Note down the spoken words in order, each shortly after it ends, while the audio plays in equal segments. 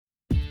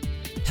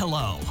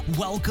Hello,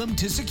 welcome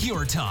to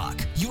Secure Talk,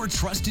 your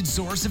trusted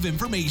source of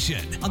information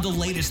on the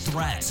latest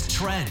threats,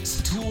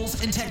 trends,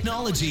 tools, and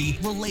technology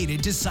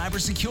related to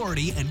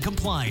cybersecurity and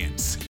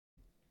compliance.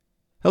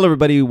 Hello,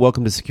 everybody.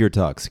 Welcome to Secure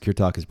Talk. Secure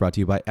Talk is brought to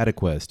you by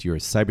Adequest, your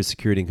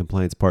cybersecurity and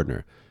compliance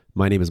partner.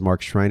 My name is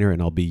Mark Schreiner,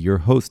 and I'll be your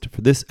host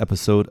for this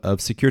episode of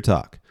Secure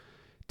Talk.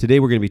 Today,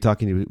 we're going to be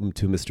talking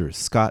to Mr.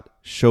 Scott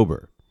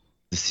Schober,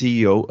 the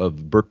CEO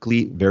of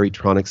Berkeley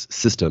Veritronics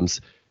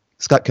Systems.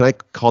 Scott, can I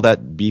call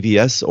that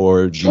BVS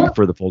or do you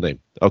prefer the full name?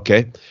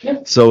 Okay.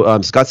 Yep.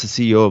 So Scott's the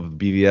CEO of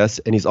BVS,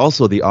 and he's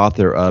also the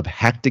author of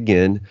Hacked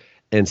Again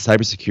and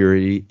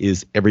Cybersecurity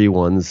is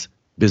Everyone's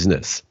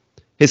Business.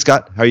 Hey,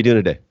 Scott, how are you doing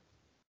today?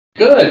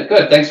 Good.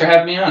 Thanks for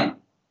having me on.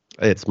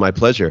 It's my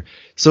pleasure.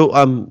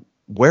 So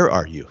where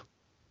are you?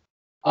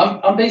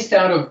 I'm based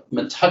out of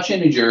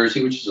Metuchen, New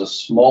Jersey, which is a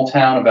small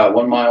town about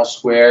 1 mile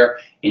square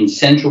in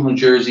central New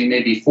Jersey,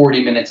 maybe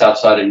 40 minutes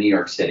outside of New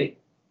York City.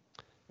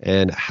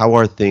 And how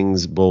are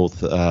things both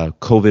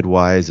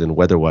COVID-wise and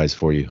weather-wise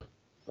for you?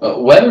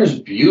 Weather's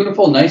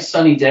beautiful, nice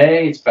sunny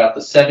day. It's about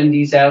the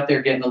 70s out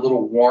there, getting a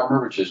little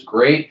warmer, which is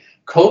great.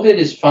 COVID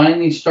is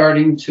finally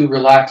starting to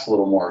relax a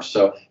little more.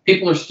 So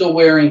people are still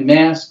wearing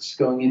masks,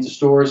 going into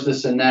stores,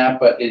 this and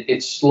that, but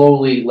it's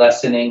slowly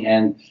lessening,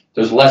 and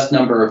there's less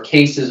number of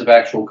cases of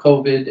actual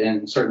COVID,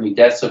 and certainly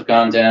deaths have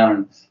gone down,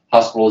 and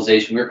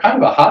hospitalization. We were kind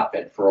of a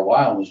hotbed for a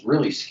while. It was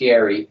really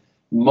scary.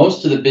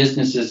 Most of the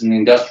businesses in the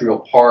industrial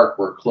park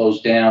were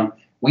closed down.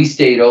 We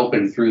stayed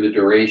open through the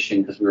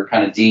duration because we were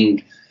kind of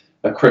deemed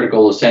a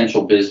critical,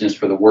 essential business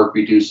for the work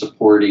we do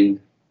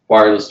supporting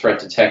wireless threat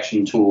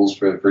detection tools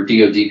for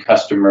DoD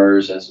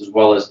customers, as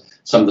well as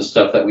some of the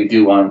stuff that we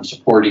do on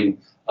supporting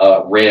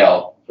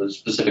rail,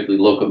 specifically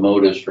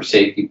locomotives for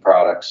safety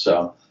products.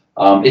 So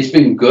it's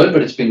been good,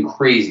 but it's been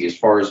crazy as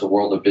far as the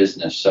world of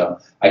business. So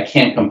I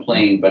can't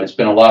complain, but it's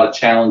been a lot of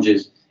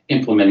challenges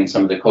implementing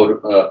some of the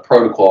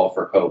protocol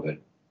for COVID.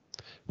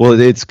 Well,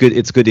 it's good.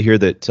 It's good to hear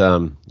that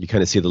you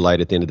kind of see the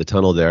light at the end of the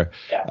tunnel there.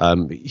 Yeah.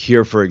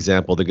 Here, for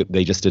example,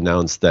 they just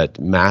announced that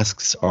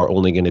masks are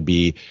only going to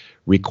be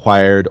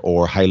required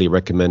or highly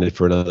recommended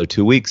for another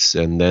 2 weeks,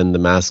 and then the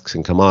masks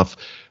can come off.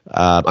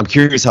 I'm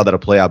curious how that'll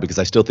play out because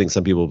I still think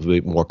some people will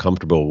be more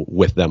comfortable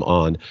with them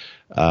on.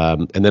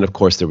 And then, of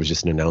course, there was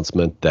just an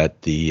announcement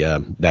that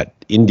that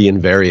Indian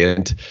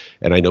variant,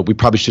 and I know we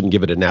probably shouldn't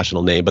give it a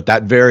national name, but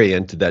that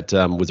variant that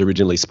was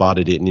originally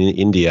spotted in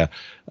India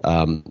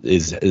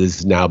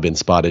is now been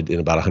spotted in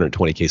about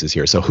 120 cases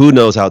here. So who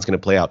knows how it's going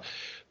to play out?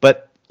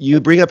 But you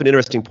bring up an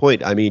interesting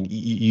point. I mean,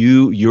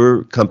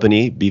 your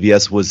company,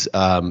 BVS, was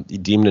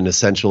deemed an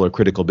essential or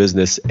critical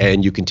business,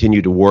 and you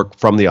continue to work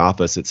from the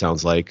office, it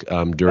sounds like,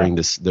 during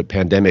the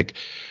pandemic.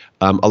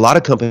 A lot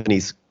of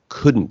companies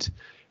couldn't,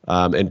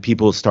 and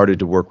people started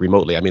to work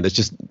remotely. I mean, it's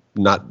just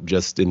not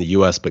just in the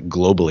U.S., but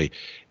globally.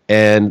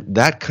 And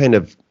that kind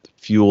of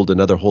fueled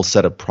another whole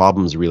set of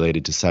problems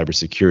related to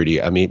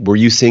cybersecurity. I mean, were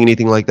you seeing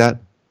anything like that?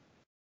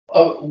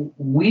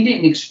 We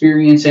didn't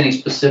experience any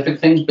specific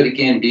things, but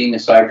again, being a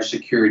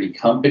cybersecurity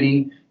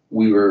company,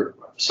 we were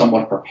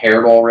somewhat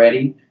prepared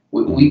already.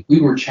 We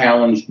were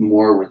challenged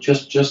more with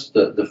just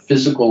the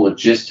physical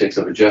logistics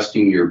of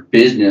adjusting your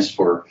business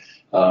for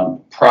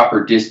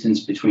proper distance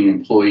between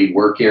employee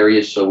work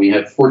areas. So we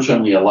had,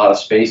 fortunately, a lot of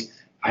space.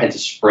 I had to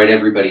spread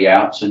everybody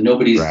out, so no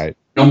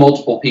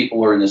multiple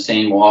people are in the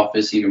same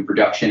office. Even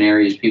production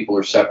areas, people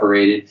are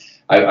separated.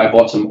 I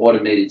bought some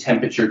automated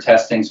temperature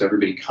testing, so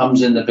everybody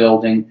comes in the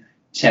building,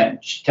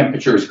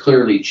 temperature is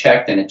clearly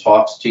checked, and it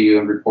talks to you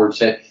and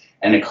reports it,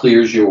 and it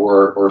clears you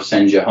or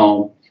sends you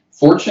home.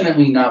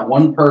 Fortunately, not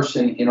one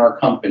person in our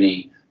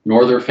company,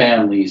 nor their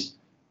families,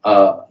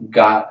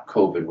 got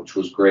COVID, which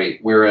was great.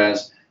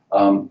 Whereas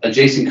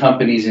adjacent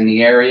companies in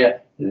the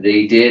area,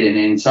 they did, and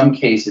in some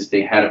cases,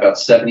 they had about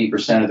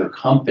 70% of their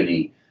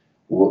company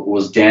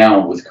was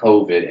down with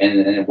COVID, and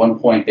at one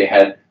point, they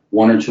had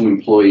 1 or 2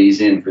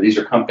 employees in. For these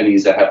are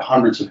companies that have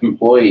hundreds of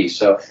employees.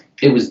 So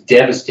it was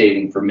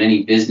devastating for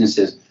many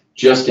businesses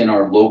just in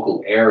our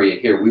local area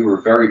here. We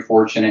were very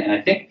fortunate. And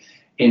I think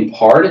in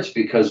part it's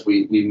because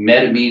we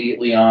met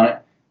immediately on it.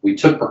 We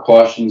took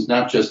precautions,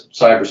 not just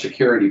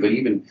cybersecurity, but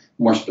even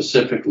more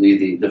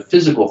specifically the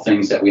physical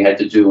things that we had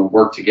to do and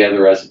work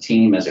together as a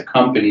team, as a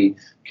company,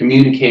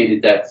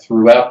 communicated that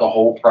throughout the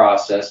whole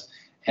process.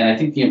 And I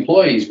think the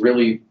employees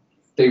really,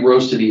 they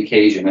rose to the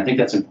occasion. I think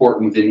that's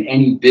important within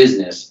any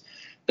business,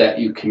 that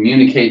you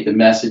communicate the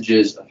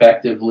messages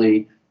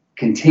effectively,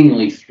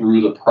 continually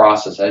through the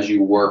process as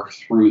you work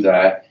through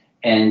that.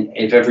 And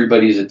if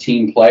everybody's a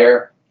team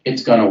player,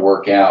 it's going to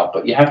work out.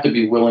 But you have to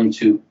be willing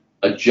to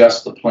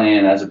adjust the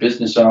plan. As a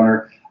business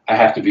owner, I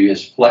have to be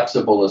as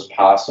flexible as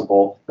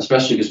possible,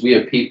 especially because we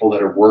have people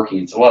that are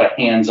working. It's a lot of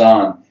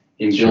hands-on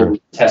in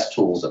building test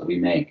tools that we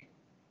make.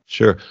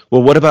 Sure.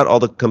 Well, what about all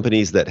the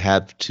companies that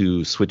have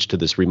to switch to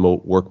this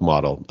remote work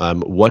model?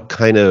 What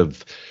kind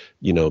of,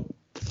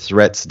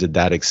 threats did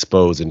that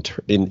expose in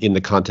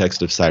the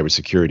context of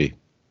cybersecurity?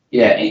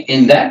 Yeah,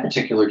 in that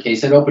particular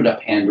case, it opened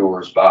up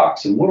Pandora's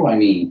box. And what do I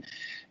mean?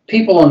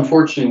 People,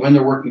 unfortunately, when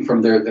they're working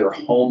from their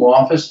home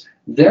office,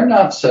 they're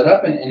not set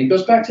up. And it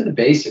goes back to the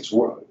basics.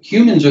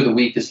 Humans are the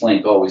weakest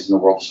link always in the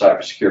world of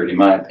cybersecurity, in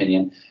my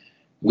opinion.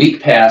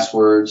 Weak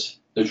passwords.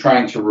 They're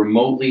trying to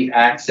remotely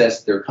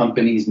access their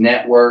company's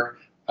network.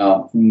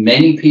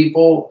 Many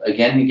people,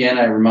 again and again,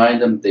 I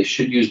remind them they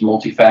should use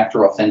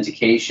multi-factor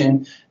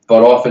authentication,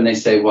 but often they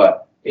say,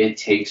 what? It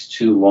takes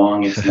too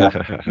long. It's not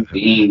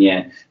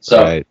convenient.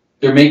 So right.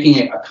 They're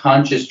making a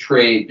conscious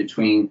trade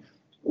between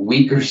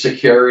weaker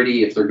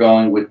security if they're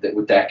going with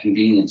that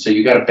convenience. So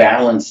you got to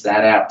balance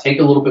that out. Take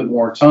a little bit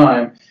more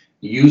time.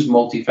 Use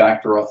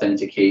multi-factor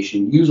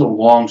authentication. Use a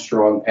long,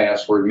 strong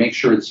password. Make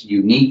sure it's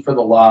unique for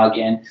the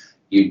login.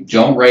 You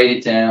don't write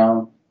it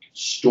down.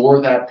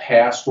 Store that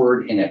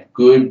password in a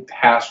good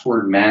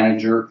password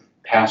manager,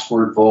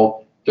 password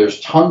vault.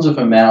 There's tons of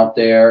them out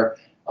there.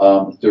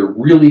 They're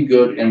really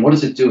good. And what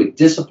does it do? It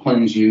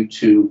disciplines you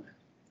to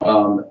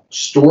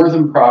store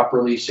them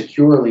properly,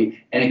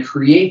 securely, and it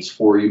creates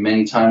for you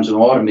many times an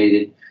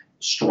automated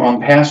strong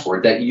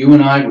password that you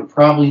and I would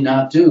probably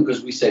not do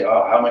because we say,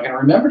 oh, how am I going to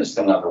remember this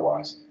thing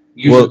otherwise?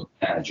 Use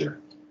a manager.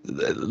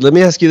 Let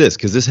me ask you this,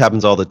 because this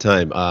happens all the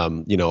time.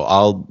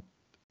 I'll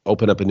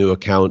open up a new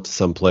account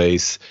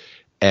someplace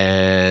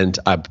and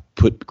I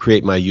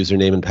create my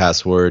username and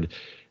password,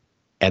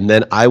 and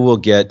then I will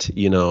get,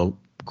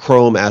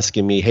 Chrome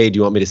asking me, hey, do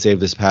you want me to save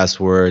this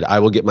password? I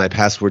will get my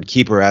password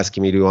keeper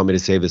asking me, do you want me to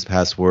save this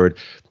password?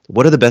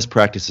 What are the best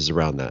practices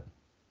around that?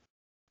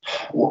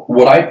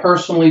 What I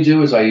personally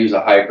do is I use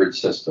a hybrid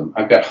system.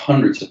 I've got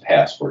hundreds of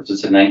passwords.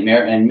 It's a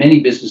nightmare, and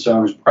many business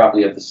owners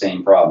probably have the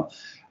same problem.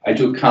 I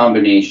do a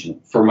combination.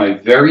 For my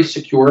very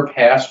secure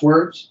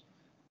passwords,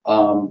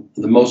 the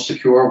most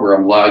secure, where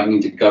I'm logging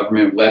into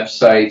government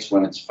websites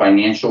when it's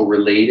financial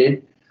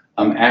related,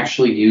 I'm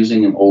actually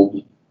using an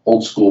old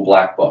school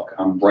black book.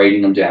 I'm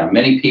writing them down.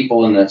 Many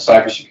people in the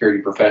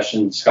cybersecurity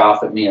profession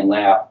scoff at me and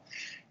laugh.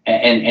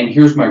 And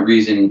here's my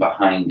reasoning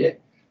behind it.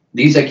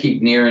 These I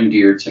keep near and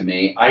dear to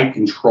me. I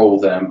control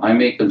them. I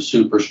make them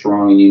super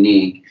strong and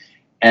unique.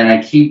 And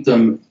I keep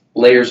them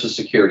layers of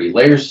security.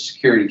 Layers of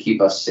security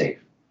keep us safe.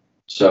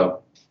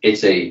 So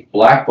it's a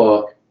black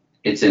book.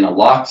 It's in a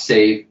locked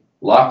safe,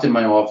 locked in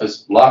my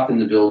office, locked in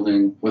the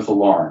building with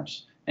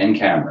alarms and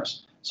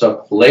cameras.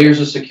 So layers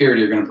of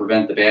security are going to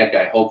prevent the bad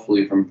guy,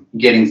 hopefully, from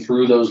getting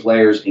through those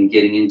layers and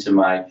getting into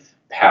my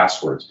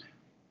passwords.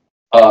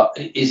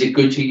 Is it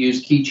good to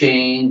use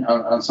Keychain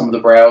on some of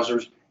the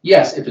browsers?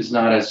 Yes, if it's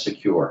not as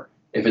secure.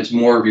 If it's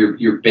more of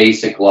your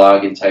basic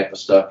login type of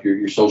stuff,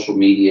 your social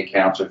media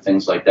accounts or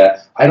things like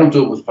that. I don't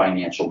do it with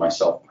financial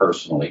myself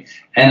personally.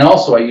 And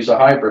also I use a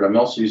hybrid. I'm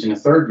also using a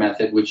third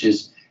method, which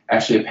is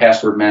actually a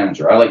password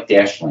manager. I like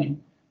Dashlane.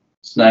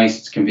 It's nice,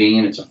 it's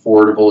convenient, it's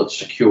affordable, it's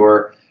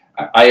secure.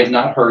 I have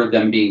not heard of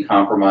them being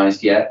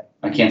compromised yet.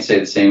 I can't say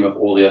the same of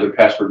all the other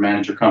password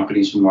manager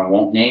companies whom I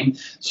won't name.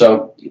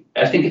 So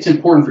I think it's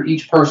important for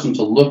each person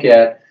to look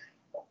at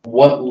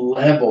what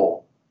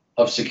level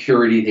of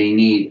security they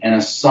need and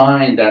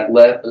assign that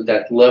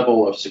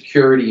level of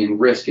security and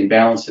risk and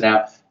balance it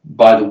out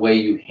by the way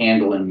you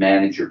handle and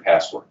manage your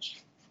passwords.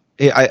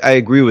 Hey, I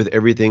agree with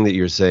everything that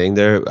you're saying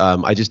there.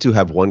 I just do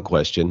have one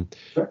question.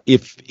 Sure.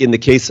 If in the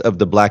case of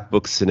the black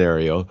book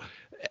scenario,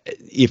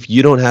 if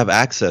you don't have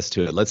access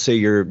to it, let's say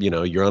you're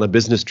on a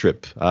business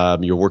trip,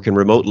 you're working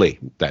remotely,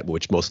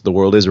 which most of the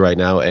world is right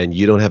now, and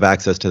you don't have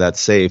access to that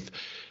safe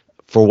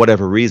for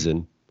whatever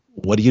reason,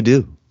 what do you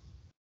do?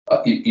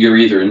 You're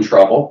either in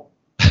trouble.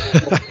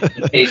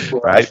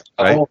 Right.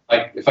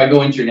 Like if I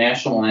go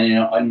international and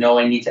I know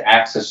I need to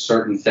access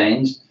certain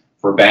things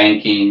for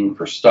banking,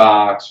 for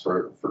stocks,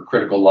 for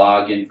critical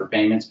login, for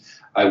payments,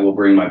 I will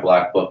bring my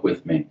black book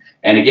with me.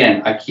 And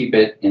again, I keep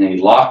it in a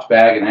locked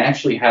bag, and I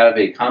actually have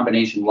a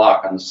combination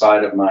lock on the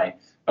side of my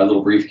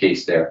little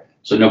briefcase there,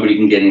 so nobody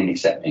can get in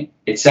except me.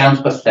 It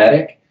sounds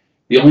pathetic.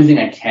 The only thing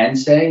I can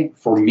say,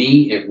 for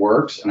me, it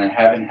works, and I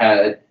haven't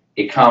had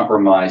it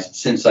compromised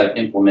since I've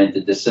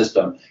implemented the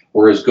system.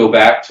 Whereas go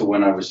back to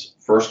when I was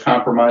first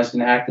compromised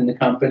and hacked in the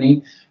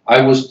company,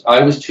 I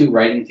was too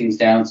writing things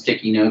down,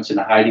 sticky notes, and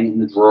hiding in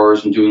the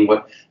drawers and doing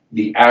what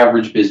the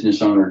average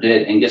business owner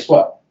did. And guess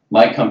what?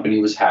 My company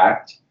was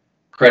hacked.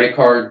 Credit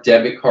card,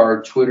 debit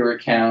card, Twitter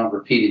account,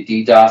 repeated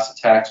DDoS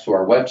attacks to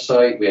our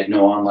website. We had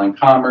no online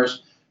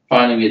commerce.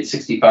 Finally, we had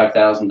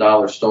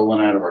 $65,000 stolen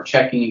out of our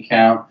checking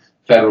account,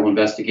 federal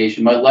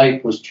investigation. My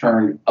life was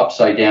turned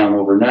upside down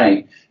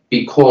overnight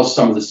because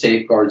some of the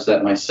safeguards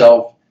that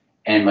myself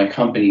and my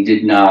company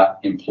did not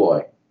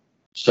employ.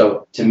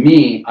 So to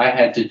me, I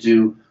had to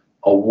do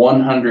a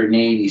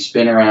 180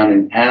 spin around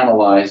and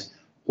analyze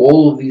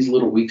all of these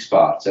little weak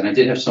spots. And I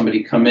did have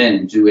somebody come in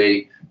and do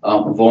a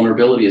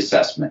vulnerability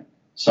assessment.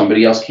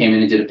 Somebody else came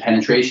in and did a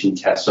penetration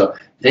test. So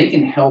they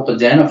can help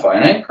identify.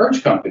 And I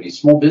encourage companies,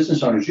 small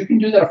business owners, you can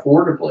do that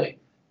affordably.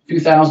 A few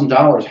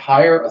 $1,000s,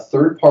 hire a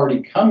third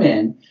party, come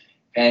in,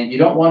 and you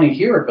don't want to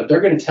hear it, but they're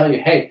going to tell you,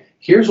 hey,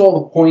 here's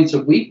all the points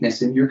of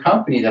weakness in your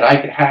company that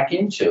I could hack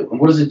into. And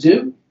what does it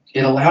do?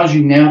 It allows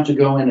you now to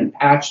go in and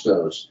patch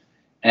those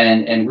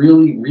and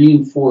really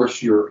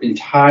reinforce your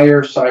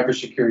entire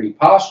cybersecurity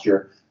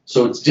posture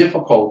so it's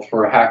difficult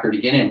for a hacker to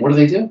get in. What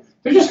do?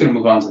 they're just going to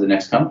move on to the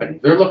next company.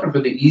 They're looking for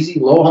the easy,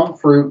 low-hung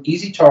fruit,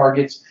 easy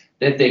targets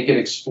that they could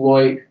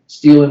exploit,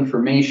 steal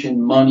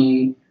information,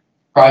 money,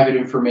 private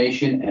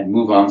information, and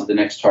move on to the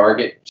next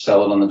target,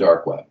 sell it on the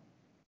dark web.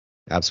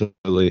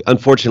 Absolutely.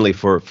 Unfortunately,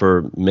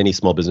 for many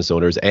small business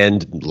owners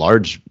and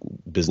large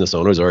business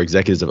owners or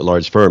executives of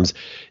large firms,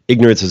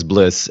 ignorance is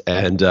bliss.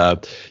 And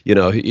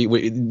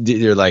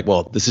they're like,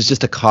 well, this is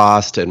just a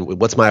cost,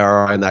 and what's my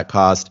ROI on that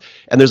cost?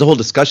 And there's a whole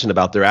discussion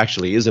about there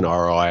actually is an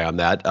ROI on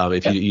that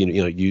if you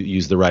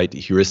use the right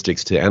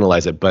heuristics to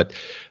analyze it. But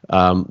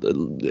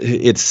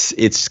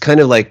it's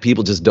kind of like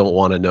people just don't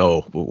want to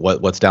know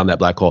what's down that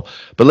black hole.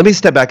 But let me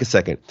step back a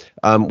second.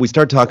 We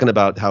start talking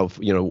about how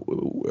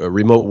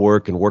remote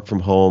work and work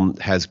from home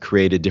has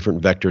created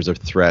different vectors of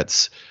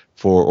threats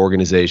for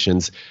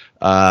organizations,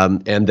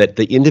 and that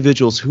the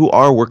individuals who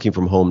are working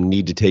from home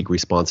need to take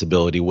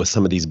responsibility with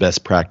some of these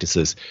best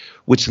practices,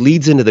 which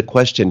leads into the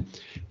question,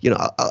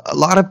 a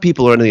lot of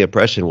people are under the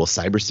impression, well,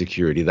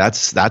 cybersecurity,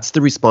 that's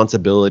the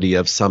responsibility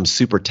of some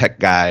super tech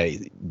guy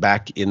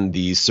back in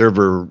the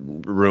server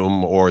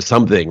room or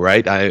something,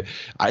 right?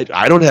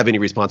 I don't have any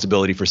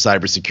responsibility for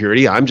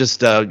cybersecurity. I'm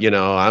just,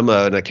 I'm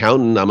an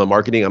accountant, I'm a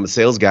marketing, I'm a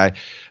sales guy.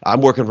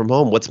 I'm working from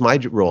home. What's my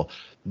role?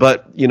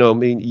 But, you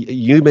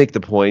make the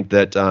point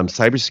that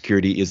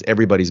cybersecurity is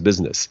everybody's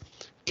business.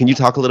 Can you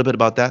talk a little bit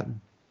about that?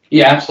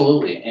 Yeah,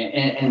 absolutely.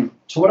 And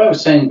to what I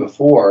was saying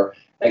before,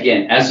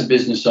 again, as a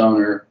business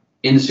owner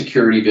in the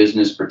security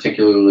business,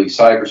 particularly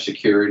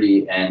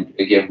cybersecurity, and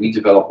again, we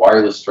develop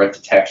wireless threat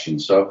detection.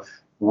 So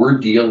we're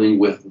dealing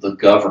with the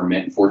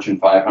government, Fortune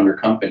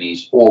 500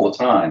 companies all the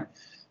time.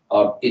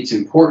 It's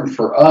important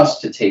for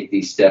us to take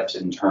these steps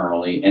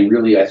internally and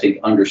really, I think,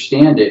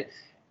 understand it.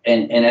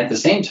 And at the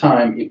same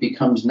time, it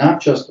becomes not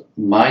just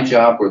my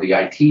job or the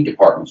IT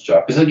department's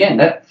job. Because again,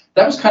 that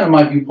was kind of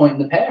my viewpoint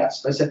in the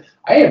past. I said,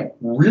 I have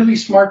really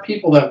smart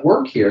people that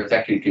work here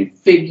that can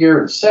configure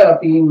and set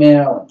up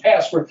email and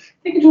password.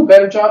 They can do a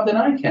better job than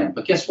I can.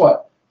 But guess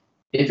what?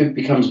 If it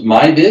becomes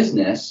my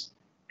business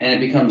and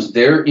it becomes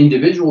their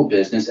individual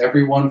business,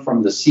 everyone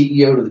from the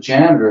CEO to the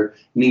janitor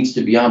needs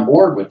to be on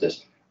board with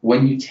this.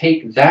 When you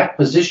take that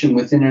position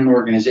within an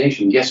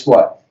organization, guess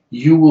what?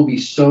 You will be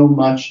so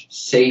much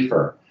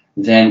safer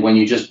than when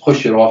you just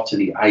push it off to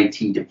the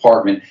IT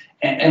department.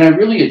 And I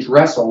really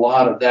address a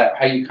lot of that,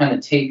 how you kind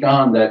of take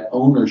on that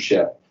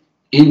ownership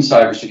in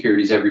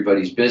cybersecurity is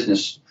everybody's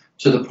business,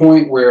 to the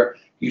point where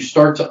you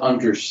start to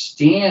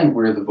understand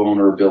where the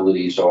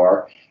vulnerabilities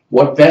are,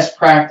 what best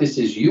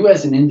practices you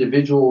as an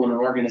individual in an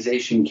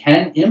organization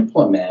can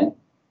implement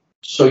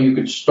so you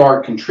could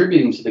start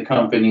contributing to the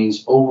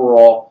company's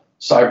overall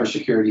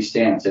cybersecurity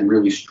stance and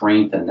really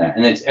strengthen that.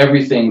 And it's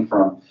everything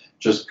from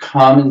just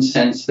common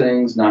sense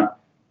things, not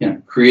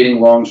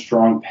creating long,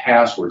 strong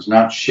passwords,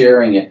 not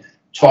sharing it,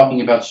 talking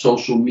about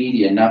social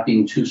media, not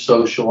being too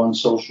social on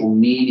social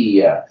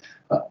media,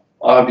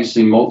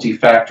 obviously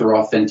multi-factor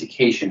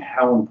authentication,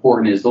 how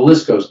important it is. The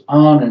list goes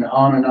on and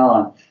on and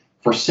on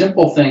for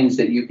simple things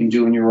that you can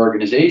do in your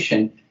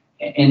organization.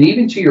 And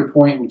even to your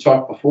point, we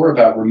talked before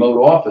about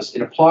remote office,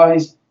 it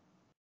applies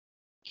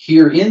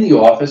here in the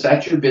office,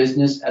 at your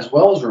business, as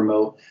well as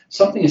remote,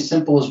 something as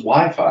simple as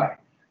Wi-Fi.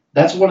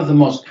 That's one of the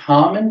most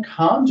common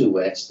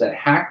conduits that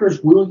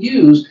hackers will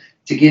use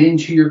to get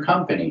into your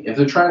company. If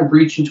they're trying to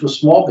breach into a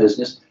small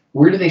business,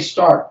 where do they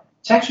start?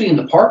 It's actually in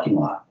the parking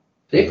lot.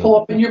 They pull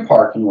up in your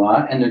parking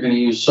lot and they're going to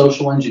use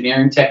social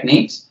engineering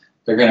techniques.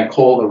 They're going to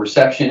call the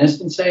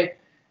receptionist and say,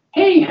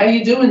 hey, how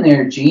you doing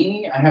there,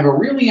 Jeannie? I have a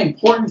really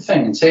important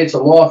thing, and say it's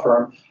a law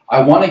firm.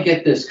 I want to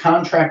get this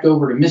contract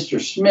over to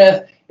Mr.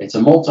 Smith. It's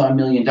a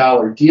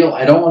multi-million-dollar deal.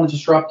 I don't want to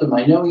disrupt him.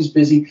 I know he's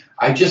busy.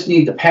 I just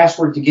need the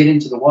password to get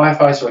into the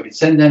Wi-Fi so I can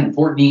send that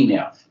important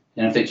email.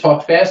 And if they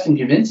talk fast and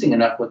convincing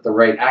enough with the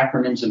right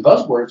acronyms and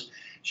buzzwords,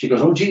 she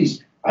goes, oh,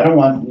 geez, I don't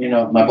want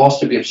my boss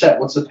to be upset.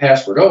 What's the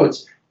password? Oh,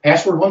 it's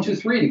password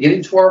 123 to get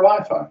into our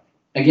Wi-Fi.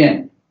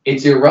 Again,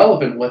 it's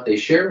irrelevant what they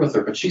shared with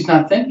her, but she's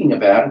not thinking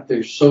about it.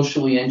 They're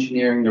socially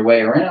engineering their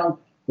way around.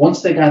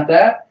 Once they got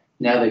that,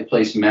 now they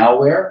place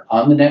malware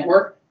on the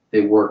network.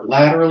 They work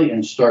laterally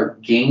and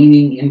start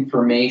gaining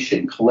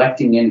information,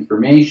 collecting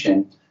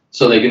information,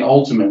 so they can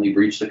ultimately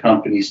breach the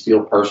company,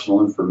 steal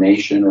personal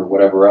information or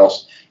whatever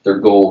else their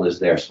goal is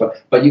there.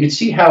 But you can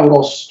see how it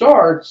all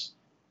starts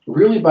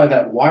really by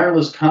that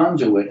wireless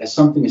conduit as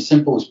something as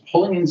simple as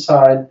pulling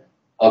inside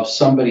of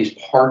somebody's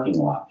parking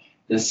lot.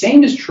 The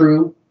same is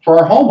true for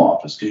our home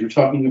office, because you're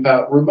talking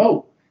about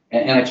remote.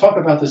 And I talk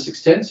about this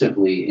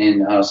extensively in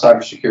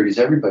Cybersecurity is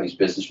Everybody's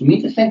Business. We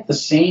need to think the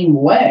same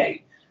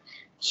way.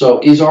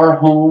 So is our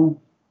home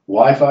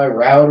Wi-Fi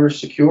router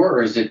secure,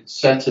 or is it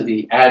set to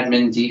the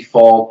admin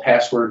default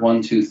password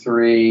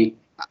 123?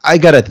 I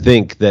gotta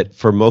think that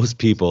for most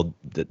people,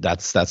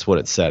 that's what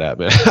it's set at.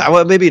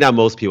 Well, maybe not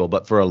most people,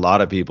 but for a lot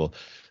of people,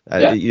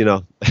 Yeah.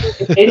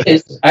 It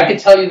is. I can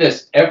tell you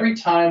this: every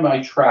time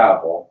I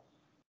travel,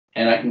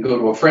 and I can go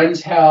to a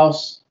friend's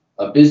house,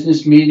 a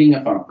business meeting,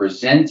 if I'm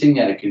presenting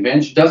at a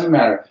convention, doesn't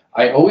matter.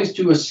 I always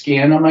do a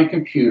scan on my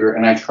computer,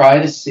 and I try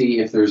to see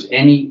if there's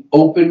any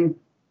open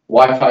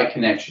Wi-Fi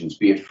connections,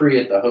 be it free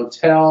at the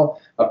hotel,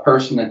 a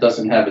person that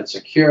doesn't have it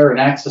secure, an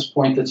access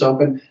point that's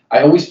open.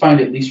 I always find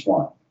at least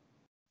one,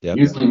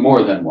 usually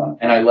more than one.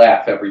 And I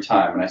laugh every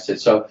time. And I said,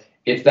 so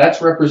if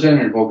that's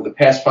representative over the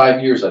past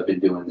 5 years I've been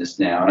doing this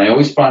now, and I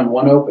always find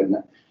one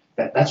open,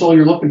 that's all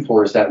you're looking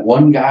for, is that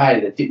one guy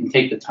that didn't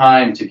take the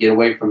time to get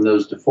away from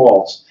those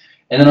defaults.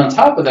 And then on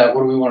top of that,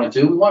 what do we want to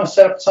do? We want to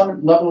set up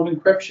some level of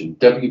encryption,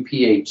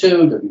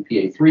 WPA2,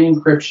 WPA3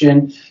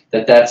 encryption,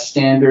 that's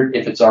standard.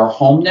 If it's our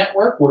home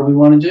network, what do we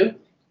want to do?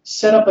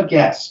 Set up a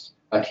guest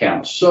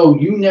account. So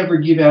you never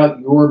give out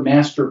your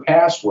master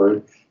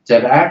password to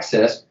have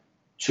access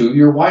to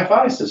your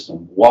Wi-Fi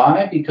system.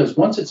 Why? Because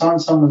once it's on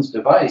someone's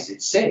device,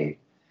 it's saved.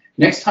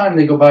 Next time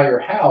they go by your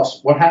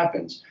house, what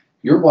happens?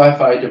 Your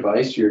Wi-Fi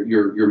device,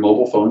 your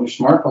mobile phone, your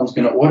smartphone is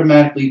going to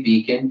automatically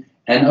beacon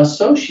and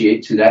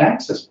associate to that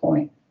access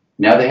point.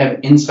 Now they have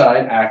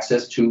inside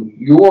access to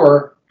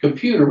your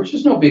computer, which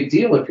is no big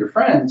deal if you're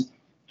friends.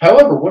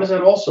 However, what does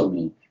that also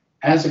mean?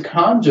 As a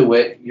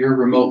conduit, you're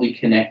remotely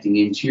connecting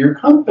into your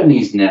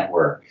company's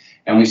network.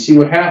 And we see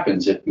what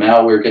happens if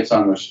malware gets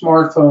on their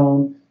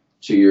smartphone,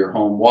 to your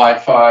home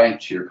Wi-Fi,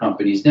 to your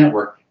company's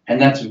network. And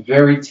that's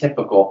very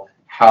typical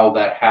how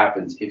that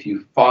happens. If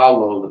you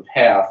follow the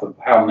path of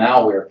how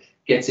malware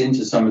gets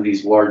into some of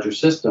these larger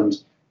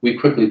systems, we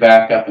quickly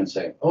back up and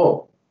say,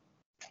 oh,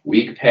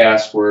 weak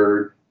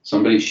password,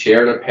 somebody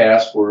shared a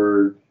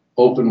password,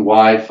 open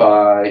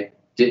Wi-Fi,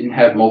 didn't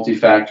have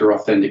multi-factor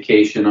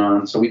authentication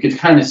on. So we could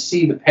kind of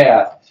see the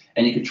path,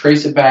 and you could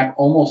trace it back.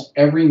 Almost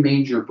every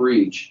major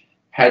breach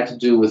had to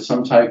do with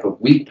some type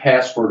of weak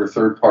password or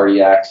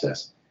third-party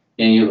access.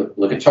 And you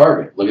look at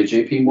Target, look at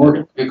JP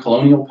Morgan, look at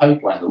Colonial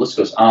Pipeline. The list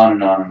goes on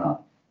and on and on.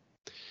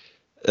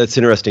 That's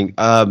interesting.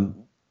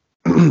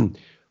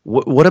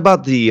 What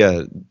about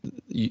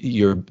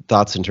your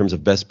thoughts in terms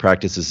of best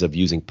practices of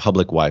using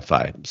public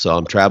Wi-Fi? So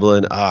I'm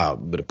traveling, I'm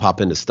going to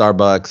pop into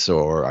Starbucks,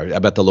 or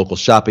I'm at the local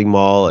shopping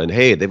mall, and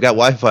hey, they've got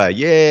Wi-Fi.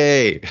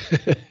 Yay!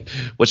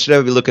 What should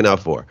I be looking out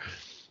for?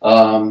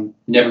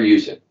 Never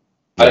use it.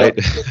 Right? I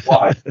don't know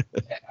why.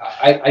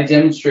 I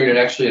demonstrated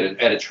actually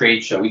at a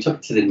trade show. We took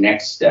it to the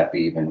next step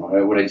even.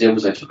 What I did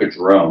was I took a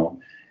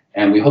drone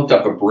and we hooked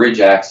up a bridge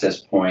access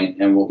point.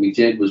 And what we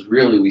did was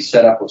really we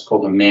set up what's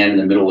called a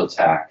man-in-the-middle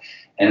attack.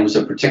 And it was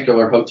a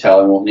particular hotel.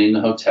 I won't name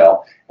the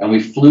hotel. And we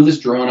flew this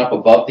drone up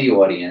above the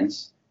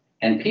audience.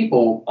 And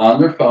people on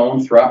their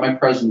phone throughout my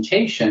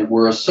presentation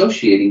were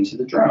associating to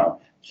the drone,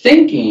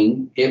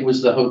 thinking it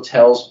was the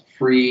hotel's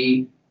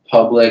free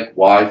public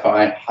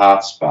Wi-Fi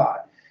hotspot.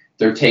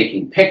 They're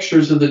taking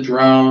pictures of the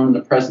drone,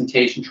 the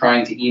presentation,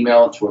 trying to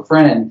email it to a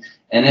friend.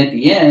 And at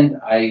the end,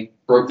 I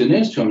broke the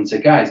news to them and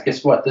said, guys,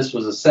 guess what? This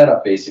was a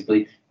setup,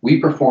 basically.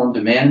 We performed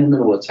a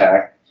man-in-the-middle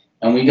attack,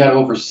 and we got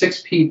over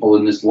 6 people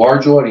in this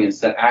large audience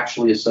that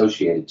actually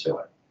associated to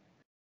it.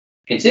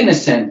 It's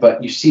innocent,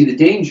 but you see the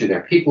danger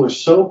there. People are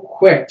so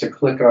quick to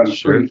click on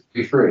free.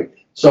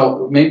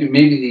 So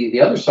maybe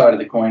the other side of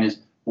the coin is,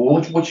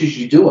 well, what should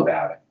you do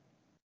about it?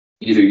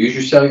 Either use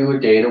your cellular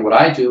data. What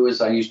I do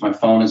is I use my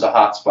phone as a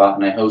hotspot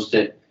and I host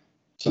it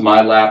to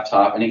my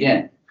laptop. And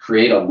again,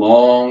 create a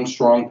long,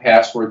 strong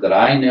password that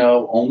I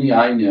know, only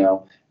I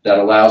know, that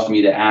allows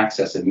me to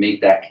access and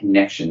make that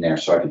connection there.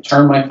 So I can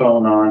turn my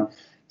phone on,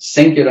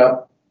 sync it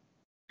up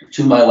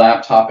to my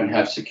laptop, and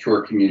have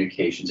secure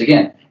communications.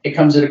 Again, it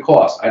comes at a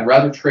cost. I'd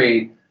rather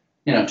trade,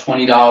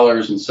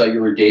 $20 in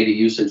cellular data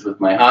usage with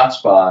my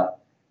hotspot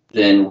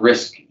than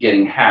risk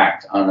getting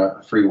hacked on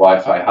a free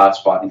Wi-Fi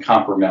hotspot and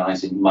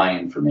compromising my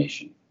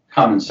information.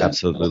 Common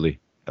sense.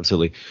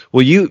 Absolutely.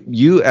 Well,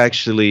 you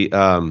actually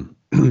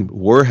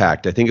were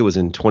hacked. I think it was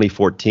in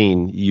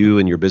 2014. You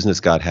and your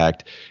business got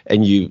hacked,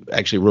 and you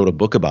actually wrote a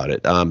book about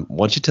it. Why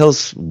don't you tell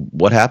us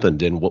what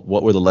happened and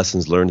what were the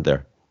lessons learned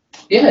there?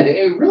 Yeah,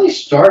 it really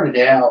started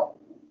out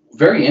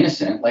very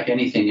innocent, like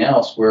anything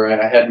else,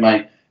 where I had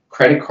my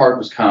credit card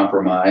was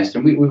compromised,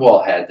 and we've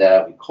all had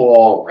that. We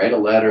call, write a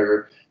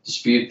letter,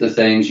 dispute the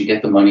things, you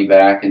get the money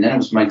back. And then it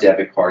was my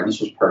debit card.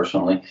 This was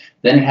personally.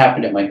 Then it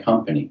happened at my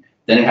company.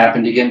 Then it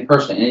happened again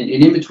personally.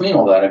 And in between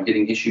all that, I'm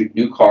getting issued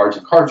new cards,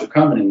 and cards are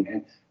coming,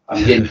 and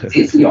I'm getting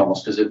dizzy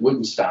almost because it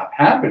wouldn't stop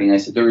happening. I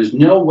said, there is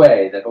no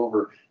way that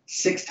over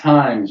 6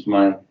 times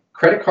my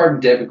credit card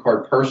and debit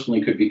card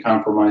personally could be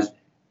compromised,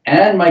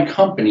 and my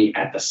company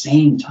at the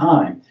same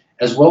time,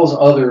 as well as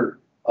other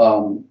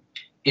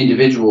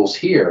individuals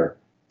here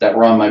that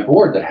were on my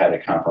board that had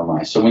it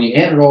compromised. So when you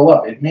add it all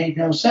up, it made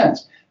no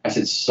sense. I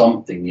said,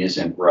 something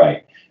isn't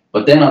right.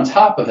 But then on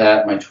top of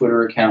that, my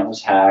Twitter account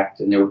was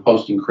hacked, and they were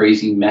posting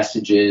crazy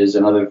messages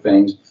and other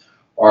things.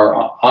 Our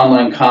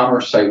online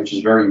commerce site, which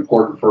is very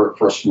important for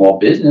a small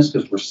business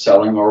because we're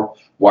selling our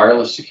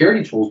wireless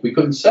security tools, we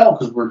couldn't sell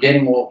because we're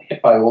getting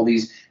hit by all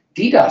these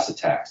DDoS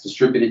attacks,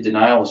 distributed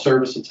denial of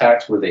service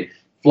attacks, where they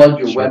flood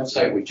your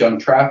website with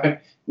junk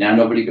traffic. Now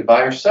nobody could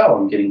buy or sell.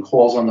 I'm getting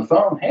calls on the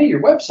phone. Hey,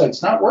 your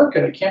website's not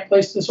working. I can't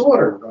place this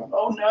order. We're going,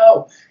 oh,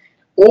 no.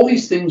 All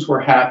these things were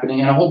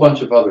happening, and a whole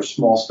bunch of other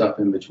small stuff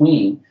in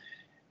between.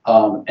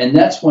 And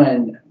that's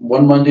when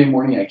one Monday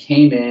morning I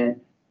came in,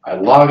 I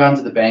log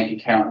onto the bank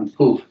account, and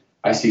poof,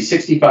 I see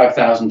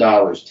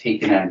 $65,000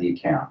 taken out of the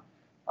account.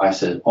 I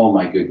said, oh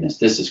my goodness,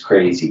 this is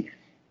crazy.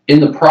 In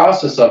the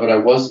process of it, I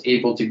was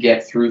able to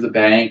get through the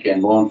bank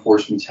and law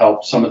enforcement's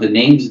help some of the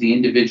names of the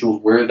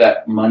individuals where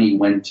that money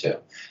went to.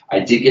 I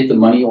did get the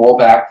money all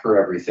back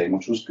for everything,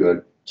 which was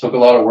good. Took a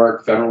lot of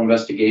work, federal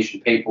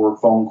investigation,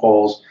 paperwork, phone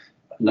calls,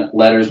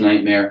 letters,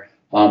 nightmare.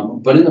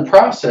 But in the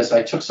process,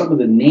 I took some of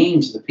the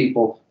names of the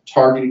people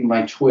targeting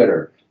my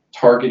Twitter,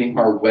 targeting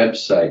our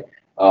website,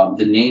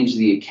 the names of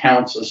the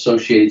accounts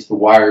associated to the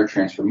wire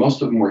transfer.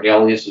 Most of them were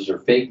aliases or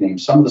fake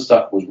names. Some of the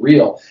stuff was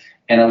real.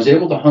 And I was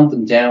able to hunt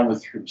them down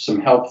with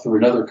some help through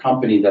another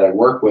company that I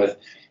work with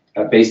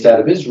based out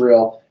of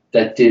Israel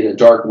that did a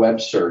dark web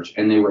search.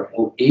 And they were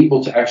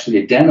able to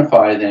actually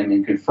identify them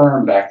and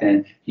confirm back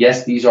then,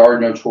 yes, these are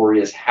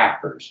notorious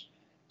hackers.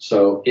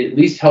 So it at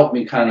least helped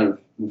me kind of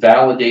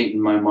validate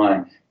in my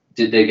mind,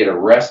 did they get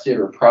arrested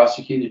or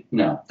prosecuted?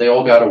 No, they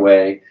all got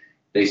away.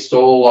 They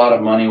stole a lot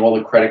of money, all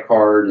the credit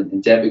card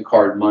and debit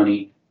card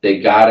money. They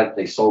got it.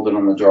 They sold it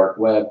on the dark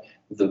web.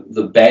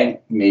 The bank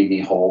made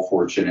me whole,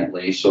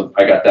 fortunately. So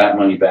I got that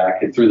money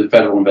back. And through the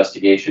federal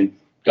investigation,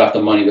 got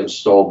the money that was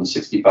stolen,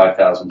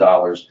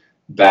 $65,000,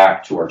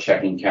 back to our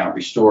checking account,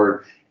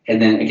 restored.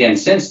 And then again,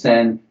 since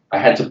then, I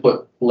had to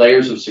put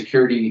layers of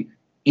security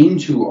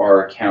into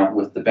our account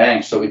with the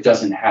bank so it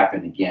doesn't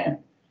happen again.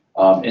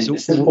 And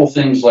simple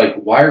things like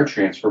wire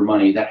transfer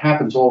money, that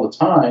happens all the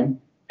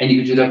time. And you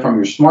can do that from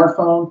your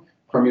smartphone,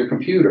 from your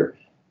computer.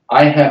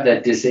 I have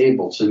that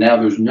disabled. So now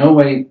there's no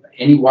way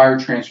any wire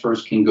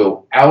transfers can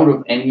go out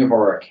of any of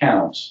our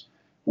accounts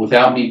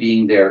without me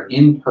being there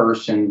in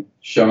person,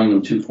 showing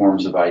them 2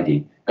 forms of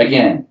ID.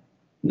 Again,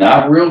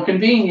 not real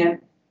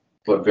convenient,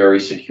 but very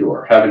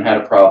secure. Haven't had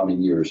a problem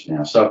in years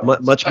now. So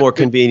much more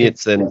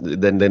convenience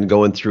than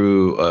going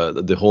through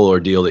the whole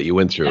ordeal that you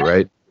went through,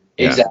 right?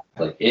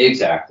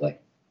 Exactly.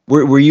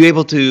 Were you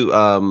able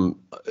to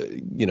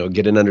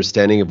get an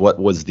understanding of what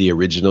was the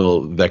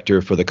original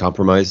vector for the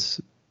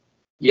compromise?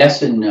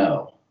 Yes and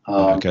no.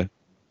 Okay.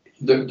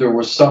 There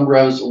was some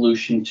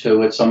resolution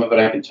to it. Some of it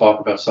I can talk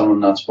about. Some I'm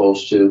not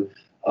supposed to.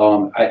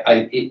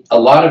 A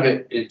lot of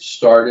it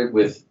started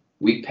with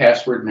weak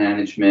password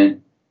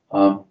management,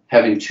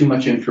 having too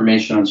much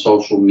information on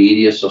social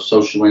media, so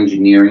social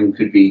engineering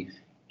could be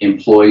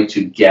employed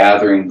to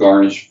gather and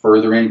garnish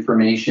further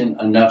information,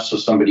 enough so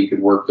somebody could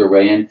work their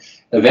way in.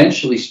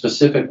 Eventually,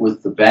 specific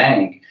with the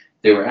bank,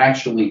 they were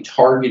actually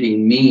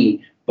targeting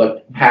me,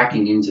 but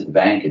hacking into the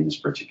bank in this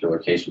particular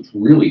case, which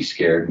really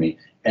scared me.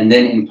 And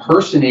then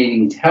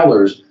impersonating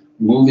tellers,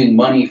 moving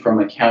money from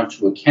account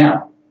to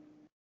account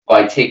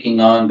by taking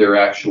on their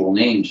actual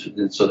names,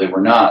 so they were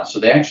not. So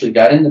they actually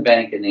got in the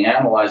bank and they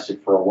analyzed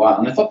it for a while.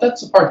 And I thought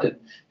that's the part that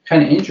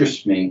kind of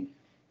interests me.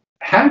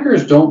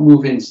 Hackers don't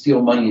move in,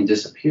 steal money, and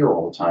disappear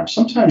all the time.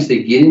 Sometimes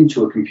they get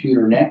into a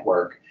computer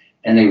network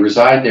and they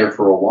reside there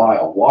for a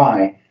while.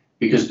 Why?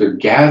 Because they're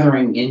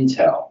gathering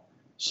intel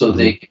so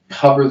they can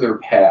cover their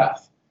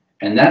path.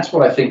 And that's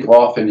what I think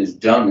often is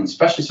done,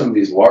 especially some of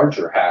these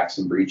larger hacks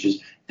and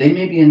breaches. They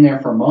may be in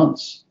there for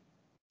months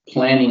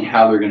planning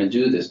how they're going to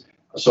do this.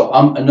 So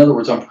in other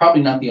words, I'm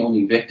probably not the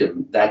only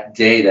victim that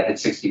day that had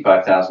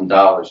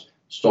 $65,000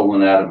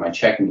 stolen out of my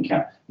checking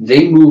account.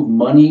 They move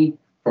money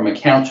from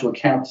account to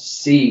account to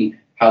see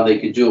how they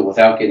could do it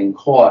without getting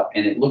caught,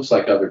 and it looks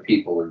like other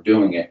people are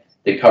doing it.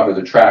 They cover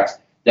the tracks.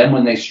 Then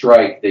when they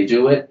strike, they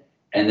do it,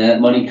 and then that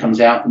money comes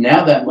out.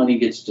 Now that money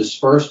gets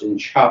dispersed and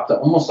chopped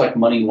up, almost like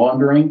money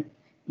laundering,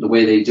 the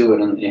way they do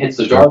it. And it hits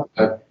the dark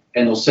web,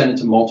 and they'll send it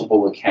to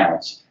multiple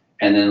accounts.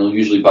 And then they'll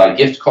usually buy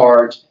gift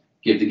cards,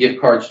 give the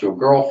gift cards to a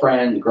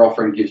girlfriend. The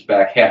girlfriend gives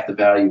back half the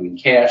value in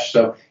cash.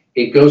 So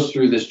it goes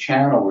through this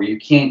channel where you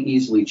can't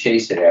easily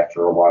chase it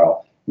after a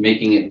while,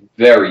 making it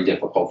very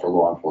difficult for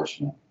law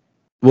enforcement.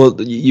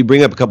 Well, you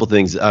bring up a couple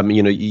things.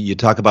 You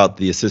talk about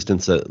the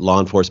assistance that law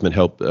enforcement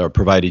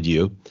provided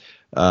you.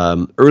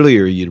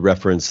 Earlier, you'd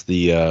referenced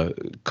the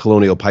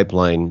Colonial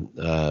Pipeline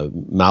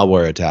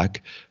malware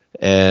attack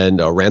and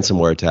a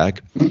ransomware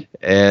attack,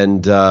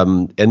 and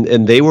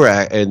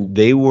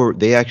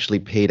they actually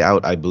paid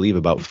out, I believe,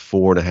 about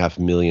 $4.5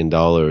 million in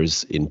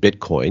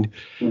Bitcoin,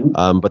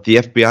 but the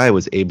FBI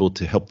was able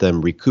to help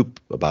them recoup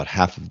about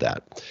half of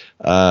that.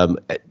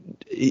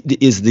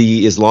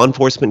 Is law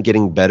enforcement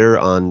getting better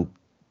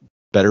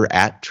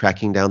at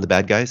tracking down the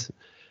bad guys?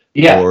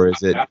 Yeah, or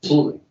is it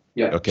absolutely?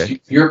 Yeah. Okay. So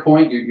to your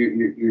point,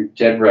 you're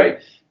dead right.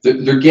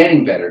 They're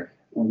getting better.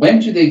 When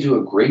do they do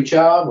a great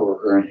job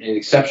or an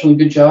exceptionally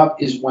good job?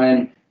 Is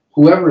when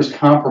whoever is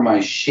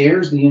compromised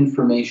shares the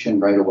information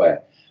right away.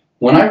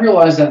 When I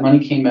realized that money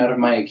came out of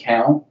my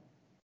account,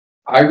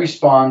 I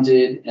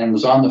responded and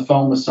was on the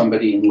phone with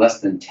somebody in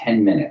less than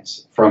 10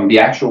 minutes from the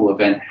actual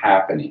event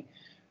happening.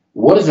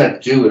 What does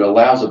that do? It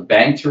allows a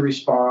bank to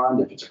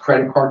respond. If it's a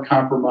credit card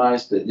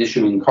compromise, the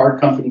issuing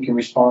card company can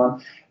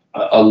respond.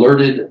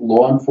 Alerted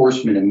law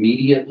enforcement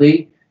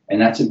immediately,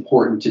 and that's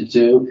important to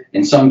do.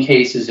 In some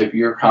cases, if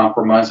you're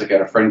compromised, I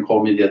got a friend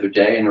called me the other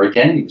day and their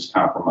identity was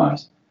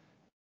compromised.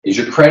 Is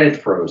your credit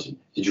frozen?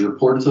 Did you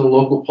report it to the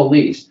local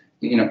police?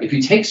 If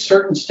you take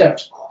certain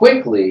steps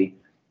quickly,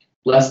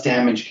 less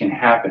damage can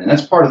happen. And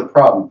that's part of the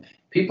problem.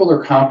 People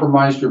are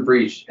compromised or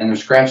breached, and they're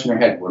scratching their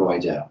head. What do I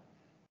do?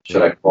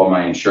 Should I call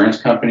my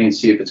insurance company and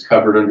see if it's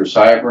covered under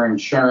cyber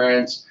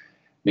insurance?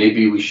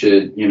 Maybe we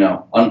should,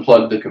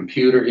 unplug the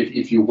computer.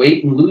 If you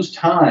wait and lose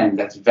time,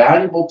 that's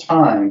valuable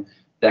time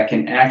that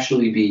can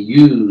actually be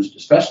used,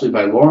 especially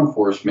by law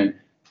enforcement,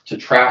 to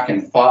track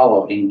and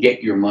follow and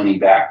get your money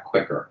back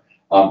quicker.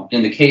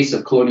 In the case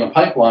of Colonial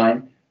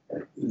Pipeline,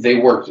 they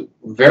worked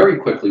very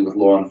quickly with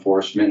law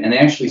enforcement, and they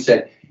actually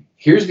said,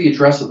 here's the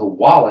address of the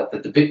wallet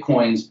that the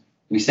Bitcoins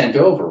we sent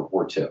over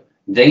were to.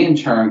 They, in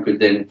turn, could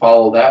then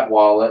follow that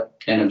wallet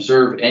and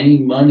observe any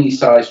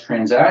money-sized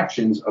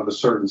transactions of a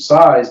certain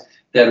size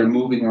that are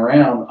moving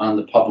around on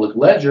the public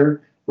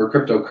ledger where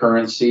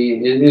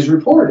cryptocurrency is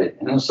reported.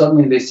 And then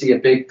suddenly they see a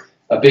big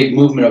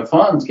movement of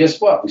funds.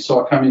 Guess what? We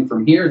saw it coming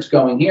from here. It's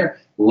going here.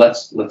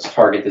 Let's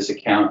target this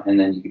account, and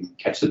then you can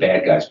catch the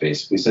bad guys,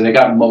 basically. So they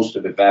got most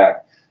of it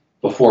back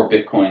before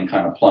Bitcoin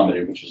kind of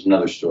plummeted, which is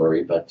another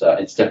story. But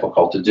it's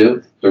difficult to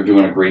do. They're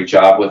doing a great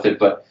job with it.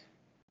 But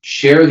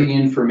share the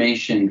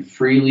information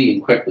freely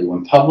and quickly.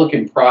 When public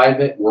and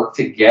private work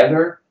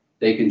together,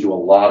 they can do a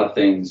lot of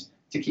things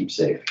to keep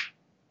safe.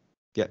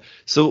 Yeah.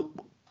 So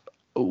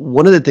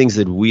one of the things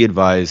that we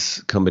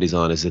advise companies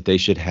on is that they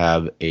should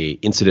have a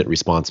incident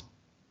response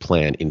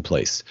plan in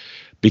place,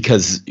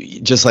 because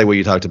just like what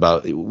you talked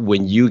about,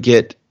 when you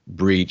get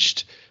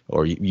breached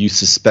or you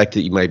suspect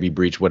that you might be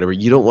breached, whatever,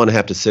 you don't want to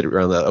have to sit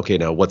around okay,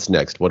 now what's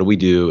next? What do we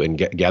do? And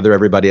gather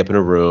everybody up in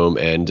a room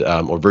and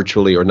or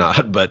virtually or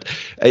not. But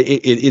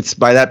it's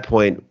by that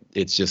point,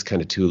 it's just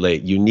kind of too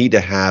late. You need to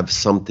have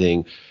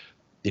something,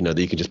 that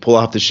you can just pull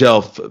off the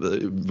shelf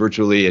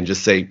virtually and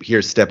just say,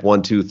 here's step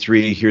 1, 2,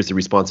 3, here's the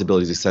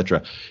responsibilities,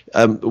 etc.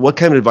 What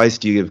kind of advice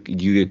do you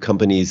give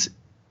companies?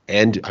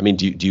 And I mean,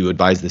 do you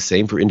advise the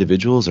same for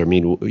individuals? Or I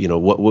mean,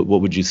 what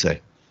would you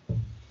say?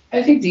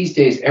 I think these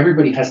days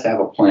everybody has to have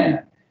a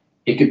plan.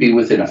 It could be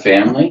within a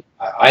family.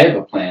 I have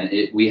a plan.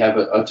 We have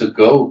a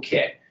to-go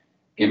kit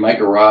in my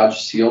garage,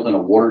 sealed in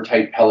a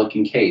watertight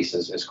Pelican case.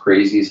 As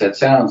crazy as that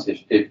sounds,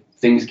 if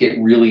things get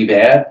really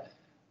bad,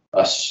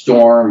 a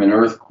storm, an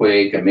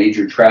earthquake, a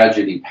major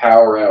tragedy,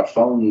 power out,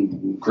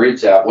 phone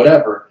grids out,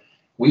 whatever,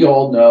 we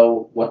all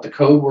know what the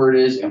code word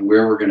is and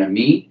where we're going to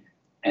meet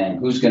and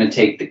who's going to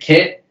take the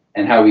kit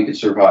and how we could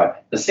survive.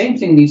 The same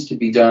thing needs to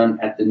be done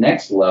at the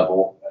next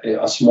level,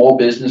 a small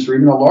business or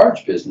even a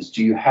large business.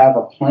 Do you have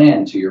a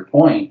plan, to your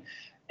point?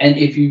 And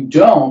if you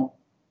don't,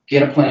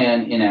 get a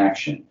plan in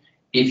action.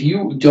 If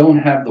you don't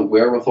have the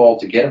wherewithal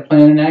to get a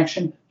plan in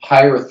action,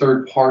 hire a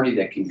third party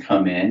that can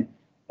come in.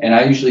 And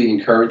I usually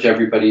encourage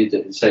everybody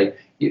to say,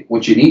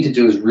 what you need to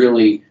do is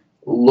really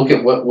look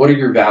at what are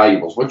your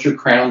valuables, what's your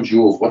crown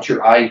jewels, what's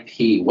your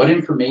IP, what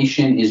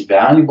information is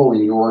valuable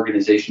in your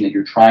organization that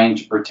you're trying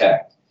to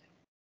protect.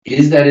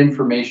 Is that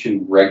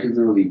information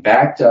regularly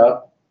backed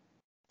up,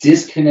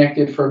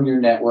 disconnected from your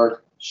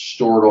network,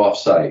 stored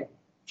off-site?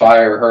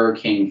 Fire,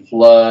 hurricane,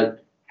 flood,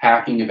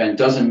 hacking event,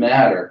 doesn't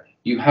matter.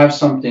 You have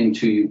something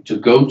to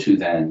go to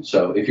then.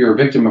 So if you're a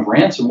victim of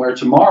ransomware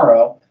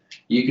tomorrow,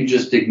 you can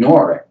just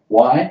ignore it.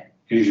 Why?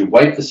 Because you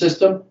wipe the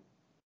system,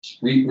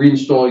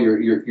 reinstall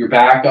your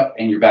backup,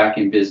 and you're back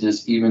in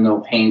business, even though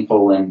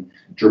painful and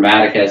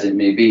dramatic as it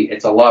may be.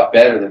 It's a lot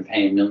better than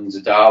paying millions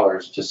of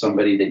dollars to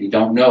somebody that you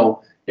don't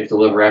know if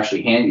they'll ever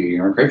actually hand you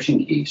your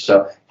encryption key.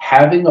 So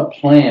having a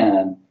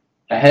plan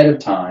ahead of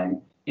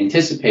time,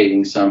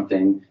 anticipating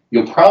something,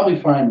 you'll probably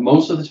find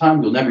most of the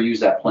time you'll never use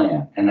that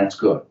plan, and that's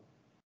good.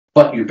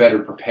 But you're better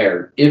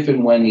prepared if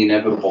and when the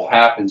inevitable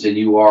happens and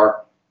you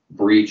are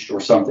breached or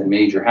something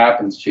major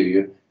happens to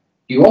you.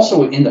 You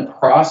also, in the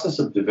process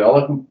of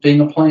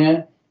developing a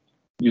plan,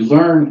 you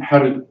learn how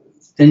to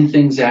thin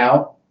things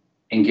out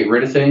and get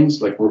rid of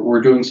things. Like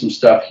we're doing some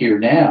stuff here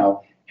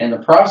now, and the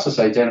process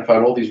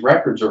identified all these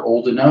records are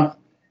old enough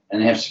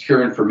and they have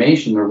secure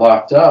information, they're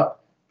locked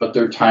up, but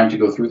they're time to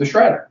go through the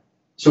shredder.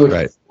 So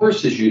it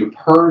forces you to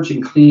purge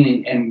and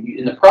clean, and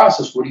in the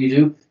process, what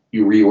do?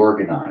 You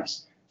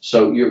reorganize.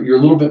 So you're a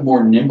little bit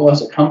more nimble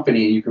as a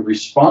company, and you can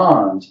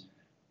respond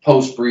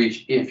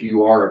post-breach if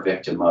you are a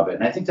victim of it.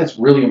 And I think that's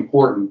really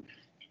important,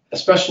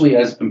 especially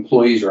as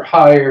employees are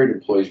hired,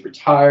 employees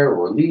retire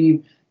or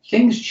leave.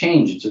 Things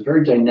change. It's a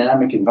very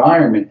dynamic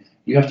environment.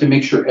 You have to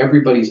make sure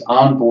everybody's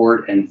on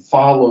board and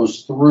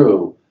follows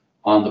through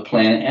on the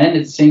plan, and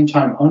at the same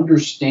time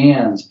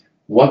understands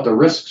what the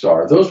risks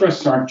are. Those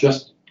risks aren't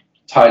just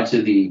tied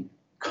to the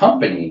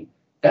company.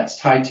 That's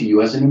tied to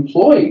you as an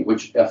employee,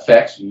 which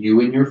affects you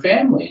and your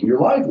family and your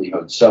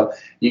livelihood. So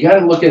you got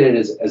to look at it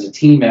as a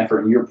team effort,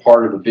 and you're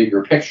part of a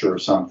bigger picture or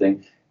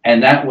something.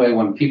 And that way,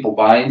 when people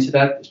buy into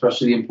that,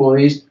 especially the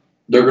employees,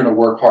 they're going to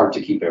work hard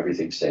to keep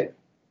everything safe.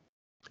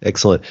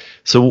 Excellent.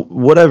 So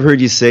what I've heard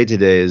you say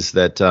today is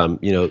that,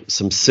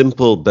 some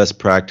simple best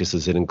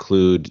practices that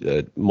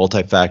include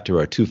multi-factor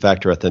or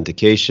two-factor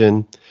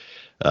authentication,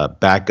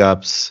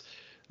 backups,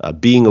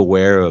 being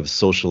aware of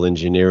social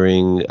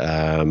engineering,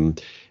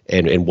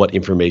 and what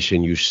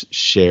information you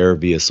share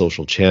via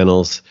social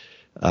channels,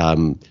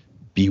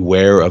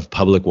 beware of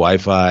public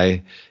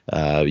Wi-Fi,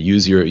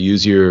 use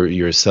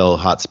your cell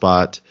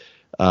hotspot,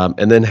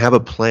 and then have a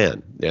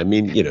plan. I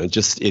mean, the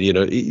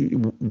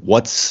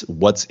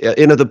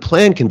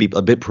plan can be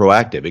a bit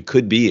proactive.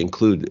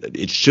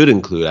 It should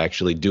include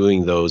actually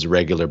doing those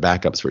regular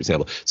backups, for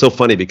example. So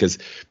funny because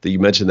you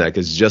mentioned that,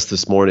 because just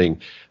this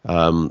morning,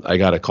 I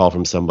got a call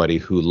from somebody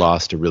who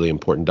lost a really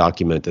important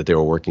document that they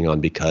were working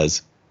on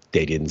because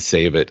they didn't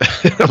save it.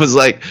 I was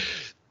like,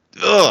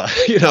 ugh,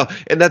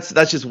 and that's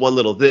just one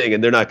little thing,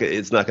 and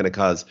it's not going to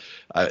cause,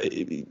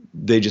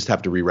 they just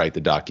have to rewrite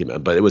the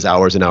document, but it was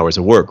hours and hours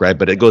of work, right?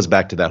 But it goes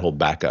back to that whole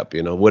backup,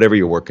 whatever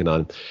you're working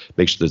on,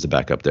 make sure there's a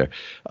backup there.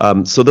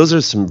 So those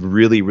are some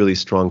really, really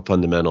strong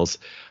fundamentals.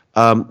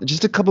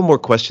 Just a couple more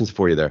questions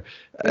for you there.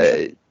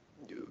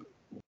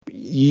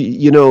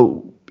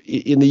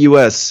 In the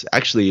U.S.,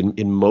 actually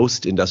in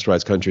most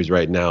industrialized countries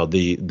right now,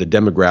 the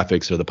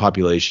demographics or the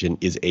population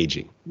is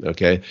aging,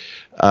 okay?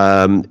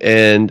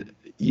 And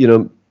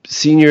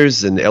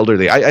seniors and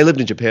elderly. I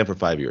lived in Japan for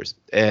 5 years,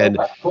 and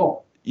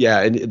cool.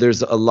 Yeah, and there's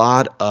not a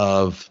lot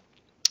of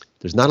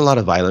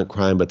violent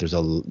crime, but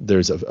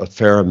there's a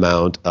fair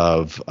amount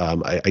of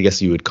I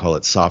guess you would call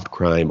it soft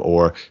crime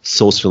or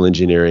social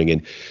engineering,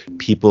 and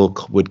people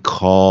would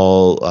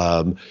call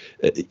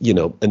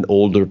an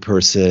older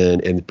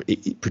person and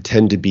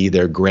pretend to be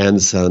their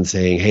grandson,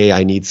 saying, "Hey,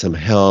 I need some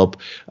help.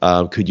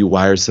 Could you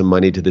wire some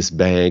money to this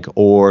bank?"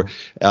 Or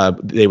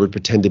they would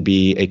pretend to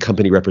be a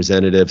company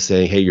representative,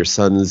 saying, "Hey,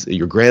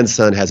 your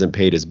grandson hasn't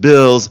paid his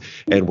bills,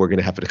 and we're going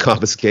to have to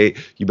confiscate.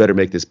 You better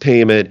make this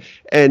payment."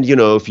 And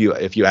if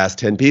you ask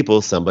 10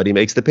 people, somebody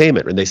makes the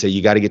payment, and they say,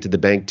 "You got to get to the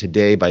bank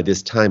today by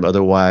this time,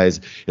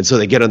 otherwise." And so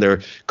they get on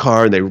their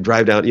car and they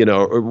drive down,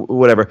 or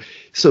whatever.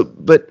 So,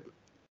 but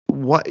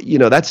what,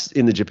 that's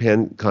in the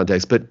Japan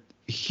context. But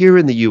here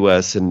in the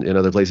U.S. and in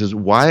other places,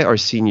 why are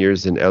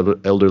seniors and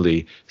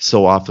elderly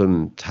so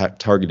often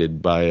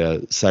targeted by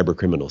cyber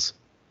criminals?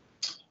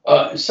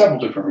 Several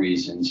different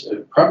reasons.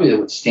 Probably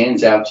what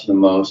stands out to the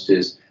most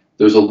is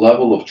there's a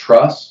level of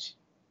trust,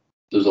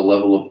 there's a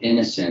level of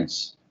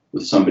innocence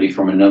with somebody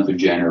from another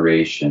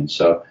generation.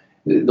 So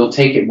they'll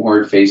take it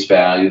more at face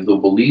value. They'll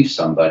believe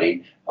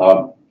somebody.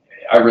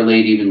 I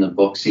relate even the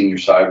book Senior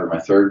Cyber, my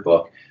third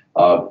book,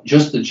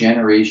 just the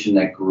generation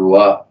that grew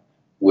up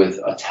with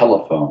a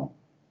telephone,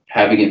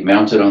 having it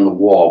mounted on the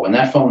wall. When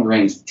that phone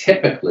rings,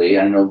 typically,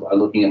 I know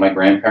looking at my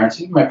grandparents,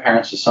 even my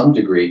parents to some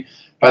degree,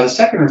 by the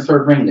second or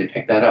third ring, they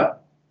pick that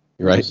up.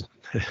 Right.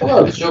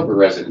 Hello, the Joker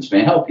residence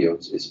may I help you.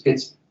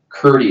 It's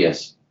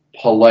courteous,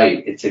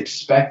 polite, it's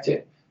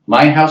expected.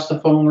 My house, the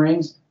phone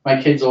rings,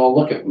 my kids all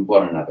look at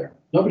one another.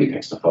 Nobody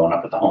picks the phone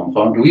up at the home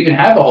phone. Do we even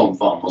have a home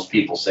phone? Most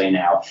people say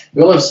now.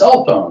 We all have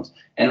cell phones,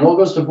 and it all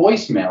goes to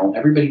voicemail, and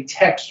everybody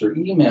texts or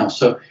emails.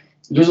 So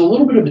there's a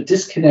little bit of a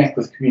disconnect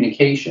with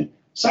communication.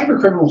 Cyber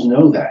criminals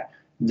know that.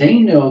 They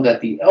know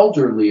that the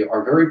elderly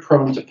are very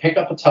prone to pick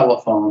up a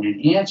telephone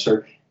and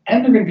answer,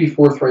 and they're going to be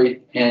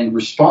forthright and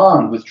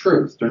respond with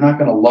truth. They're not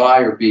going to lie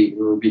or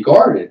be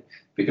guarded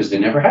because they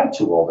never had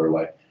to all their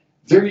life.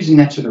 They're using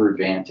that to their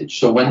advantage.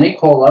 So when they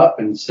call up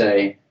and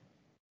say,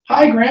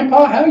 "Hi,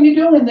 Grandpa, how are you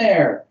doing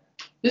there?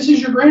 This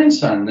is your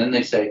grandson." And then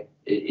they say,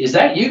 "Is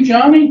that you,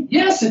 Johnny?"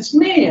 "Yes, it's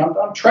me.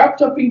 I'm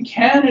trapped up in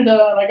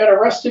Canada, and I got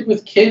arrested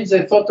with kids.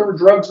 They thought there were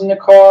drugs in the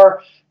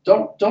car.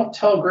 Don't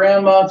tell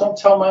Grandma. Don't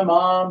tell my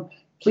mom.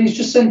 Please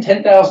just send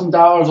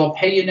 $10,000. I'll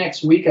pay you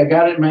next week. I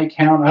got it in my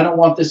account. I don't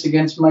want this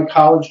against my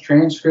college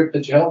transcript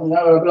that you helped me."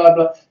 Blah, blah, blah,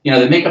 blah.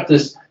 They make up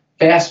this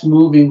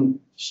fast-moving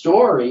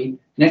story.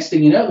 Next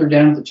thing you know, they're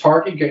down at the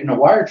Target getting a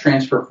wire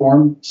transfer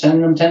form,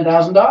 sending them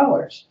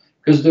 $10,000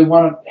 because they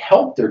want to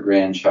help their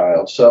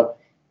grandchild. So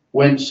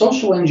when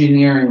social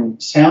engineering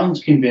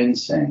sounds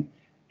convincing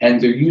and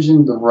they're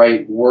using the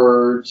right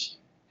words,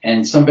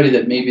 and somebody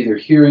that maybe their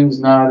hearing's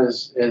not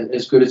as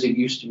good as it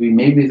used to be,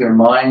 maybe their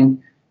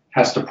mind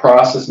has to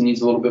process and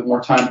needs a little bit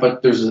more time,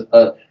 but there's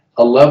a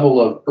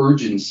level of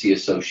urgency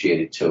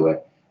associated to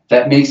it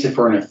that makes it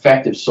for an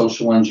effective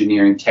social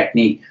engineering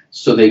technique,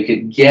 so they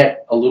could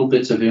get a little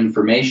bits of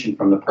information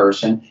from the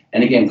person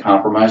and, again,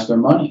 compromise their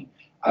money.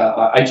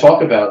 I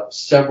talk about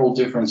several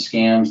different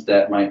scams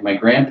that my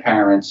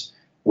grandparents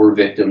were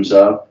victims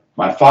of,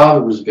 my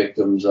father was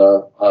victims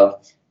of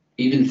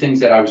even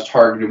things that I was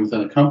targeted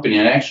within the company.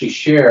 And I actually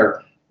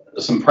share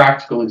some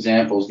practical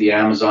examples, the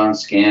Amazon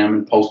scam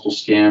and postal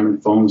scam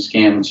and phone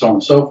scam and so on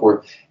and so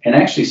forth, and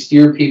actually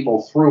steer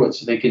people through it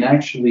so they can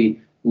actually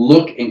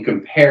look and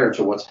compare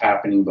to what's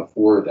happening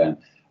before then.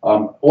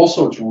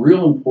 Also, it's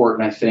real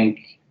important, I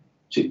think,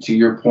 to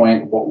your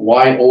point,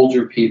 why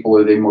older people,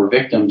 are they more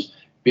victims?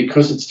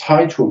 Because it's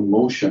tied to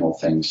emotional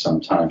things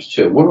sometimes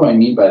too. What do I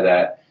mean by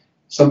that?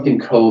 Something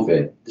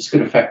COVID, this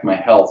could affect my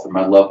health or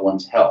my loved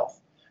one's health.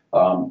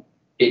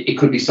 It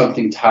could be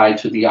something tied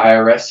to the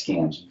IRS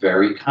scams,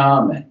 very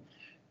common.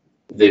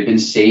 They've been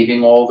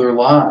saving all their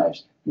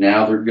lives.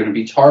 Now they're going to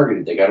be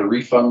targeted. They got a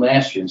refund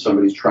last year and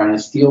somebody's trying to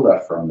steal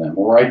that from them.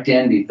 Or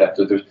identity theft.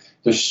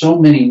 There's so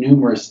many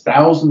numerous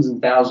thousands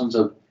and thousands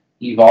of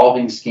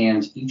evolving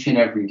scams each and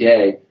every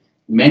day,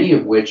 many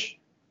of which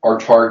are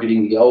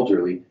targeting the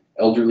elderly.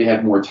 Elderly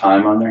have more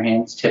time on their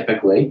hands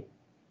typically.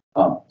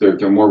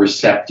 They're more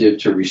receptive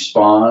to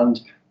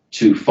respond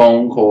to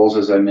phone calls,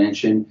 as I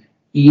mentioned.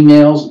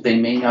 Emails, they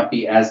may not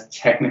be as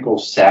technical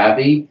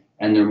savvy,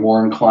 and they're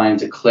more inclined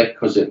to click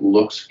because it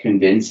looks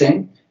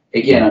convincing.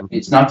 Again,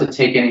 it's not to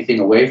take anything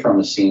away from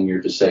a senior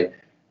to say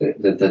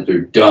that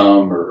they're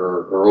dumb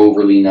or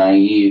overly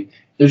naive.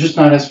 They're just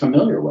not as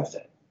familiar with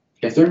it.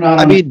 If they're not,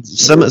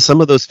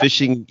 some of those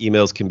phishing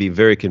emails can be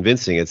very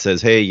convincing. It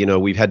says, "Hey,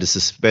 we've had to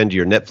suspend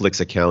your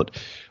Netflix account,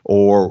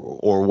 or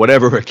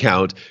whatever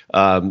account.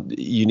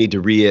 You need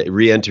to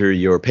re-enter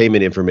your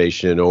payment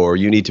information, or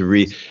you need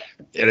to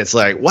and it's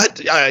like, what?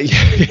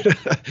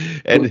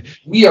 And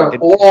we are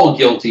all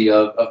guilty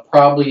of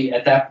probably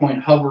at that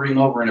point hovering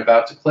over and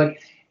about to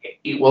click.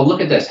 Well,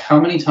 look at this. How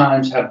many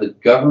times have the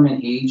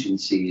government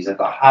agencies at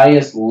the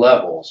highest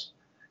levels,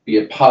 be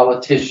it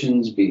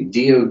politicians, be it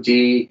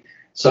DOD,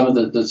 some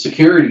of the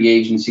security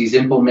agencies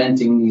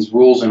implementing these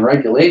rules and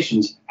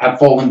regulations, have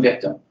fallen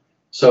victim?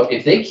 So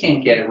if they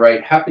can't get it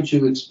right, how could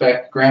you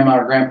expect grandma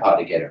or grandpa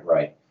to get it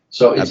right?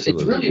 So it's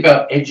really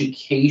about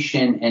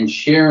education and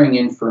sharing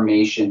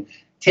information.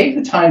 Take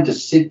the time to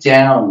sit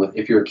down with,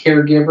 if you're a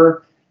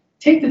caregiver,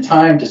 take the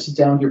time to sit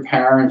down with your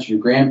parents, your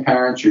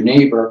grandparents, your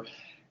neighbor,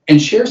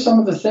 and share some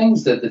of the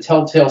things, that the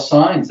telltale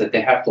signs that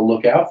they have to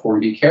look out for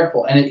and be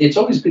careful. And it's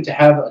always good to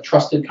have a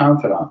trusted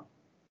confidant.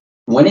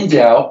 When in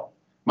doubt,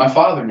 my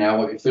father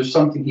now, if there's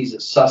something he's a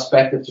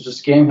suspect, if there's a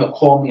scam, he'll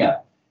call me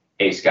up.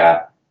 Hey,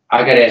 Scott,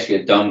 I got to ask you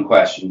a dumb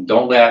question.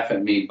 Don't laugh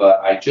at me, but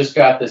I just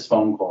got this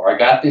phone call. I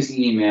got this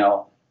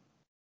email.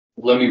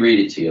 Let me read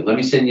it to you. Let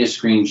me send you a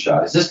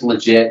screenshot. Is this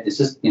legit? Is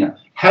this,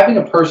 having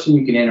a person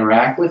you can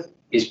interact with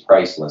is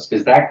priceless,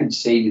 because that could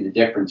save you the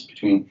difference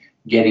between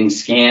getting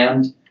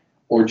scammed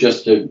or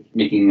just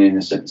making an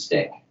innocent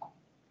mistake.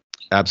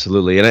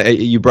 Absolutely. And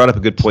you brought up a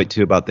good point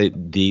too about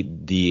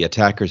the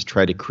attackers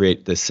try to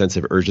create this sense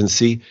of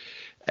urgency.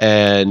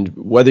 And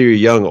whether you're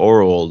young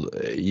or old,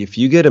 if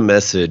you get a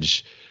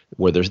message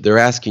where they're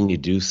asking you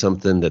to do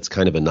something that's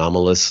kind of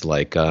anomalous,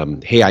 like,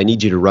 hey, I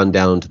need you to run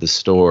down to the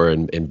store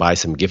and buy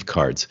some gift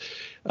cards.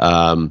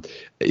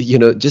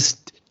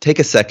 Just take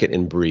a second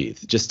and breathe.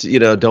 Just,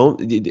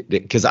 don't,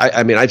 because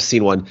I've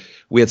seen one.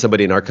 We had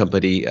somebody in our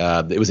company,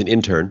 it was an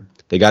intern.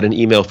 They got an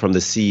email from the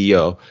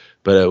CEO,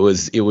 but it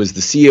was the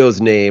CEO's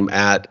name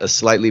at a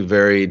slightly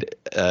varied,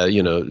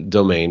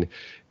 domain.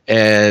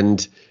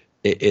 And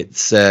it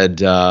said,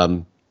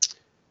 hey,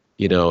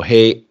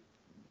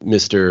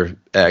 Mr.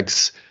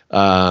 X,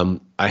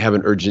 I have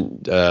an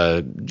urgent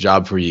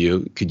job for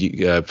you. Could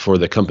you, for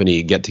the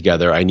company get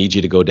together, I need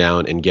you to go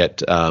down and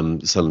get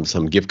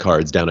some gift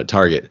cards down at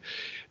Target.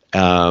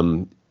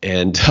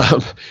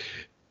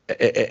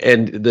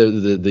 And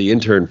the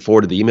intern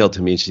forwarded the email to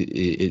me.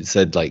 It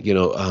said, like,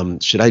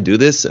 should I do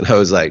this? And I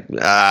was like,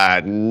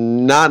 not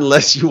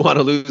unless you want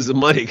to lose the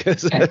money,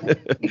 because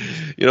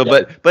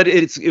but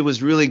it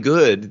was really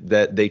good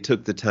that they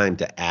took the time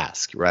to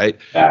ask, right?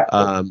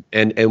 Exactly.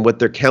 And what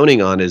they're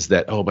counting on is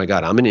that, oh my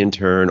God, I'm an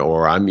intern,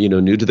 or I'm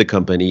new to the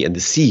company, and the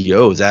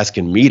CEO is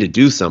asking me to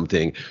do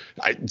something.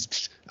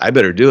 I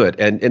better do it.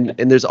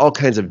 And there's all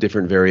kinds of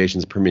different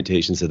variations,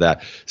 permutations of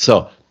that.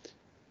 So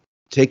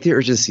take the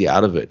urgency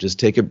out of it. Just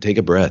take a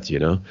breath,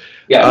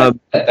 Yeah,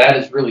 that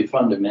is really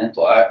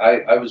fundamental.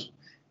 I was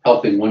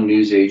helping one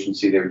news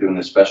agency. They were doing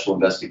a special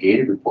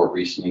investigative report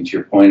recently, to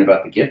your point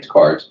about the gift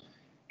cards.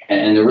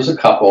 And there was a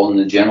couple, and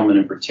the gentleman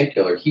in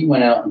particular, he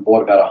went out and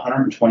bought about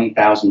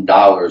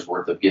 $120,000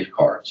 worth of gift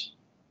cards.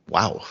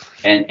 Wow.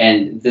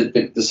 And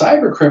the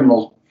cyber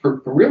criminals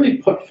really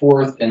put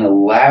forth an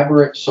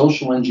elaborate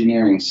social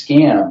engineering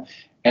scam.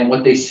 And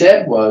what they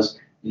said was,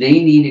 they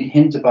needed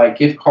him to buy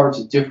gift cards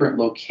at different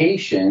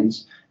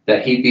locations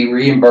that he'd be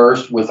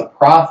reimbursed with a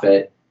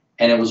profit,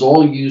 and it was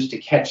all used to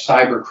catch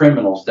cyber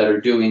criminals that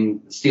are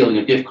doing stealing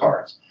of gift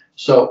cards.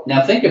 So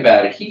now think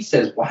about it. He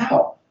says,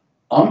 wow,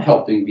 I'm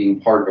helping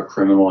being part of a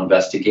criminal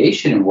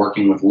investigation and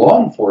working with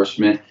law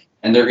enforcement,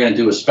 and they're going to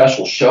do a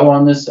special show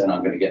on this, and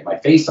I'm going to get my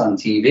face on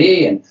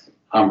TV, and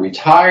I'm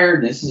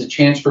retired. This is a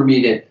chance for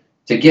me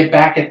to get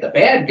back at the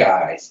bad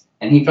guys.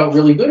 And he felt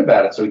really good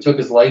about it. So he took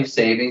his life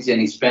savings, and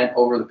he spent,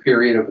 over the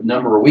period of a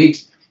number of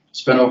weeks,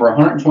 spent over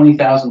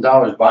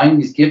 $120,000 buying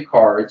these gift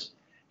cards.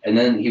 And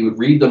then he would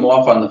read them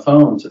off on the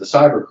phone to the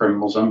cyber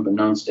criminals,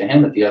 unbeknownst to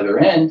him at the other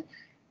end.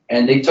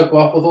 And they took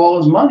off with all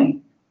his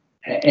money.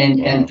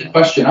 And the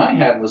question I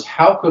had was,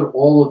 how could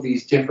all of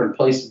these different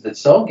places that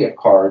sell gift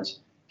cards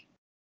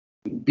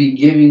be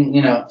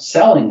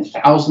selling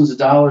thousands of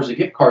dollars of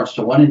gift cards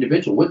to one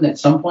individual? Wouldn't at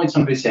some point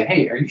somebody say,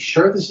 hey, are you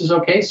sure this is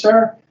okay,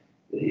 sir?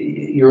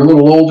 You're a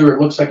little older, it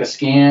looks like a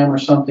scam or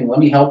something. Let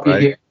me help you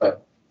here.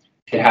 But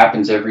it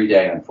happens every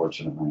day,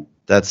 unfortunately.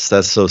 That's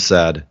so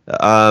sad.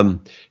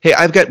 Hey,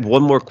 I've got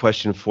one more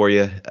question for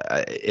you,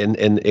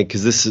 and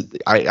because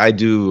I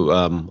do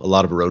a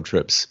lot of road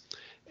trips,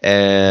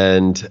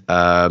 and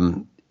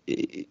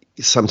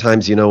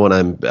sometimes when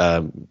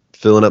I'm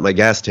filling up my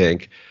gas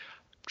tank,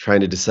 trying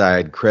to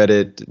decide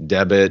credit,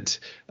 debit.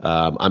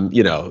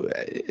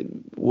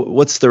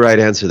 What's the right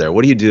answer there?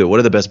 What do you do? What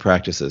are the best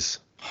practices?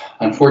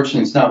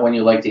 Unfortunately, it's not one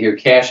you like to hear.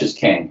 Cash is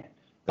king.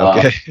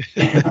 Okay.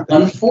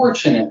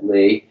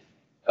 Unfortunately,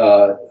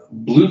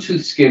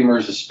 Bluetooth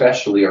skimmers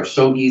especially are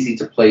so easy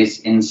to place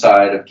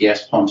inside of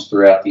gas pumps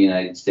throughout the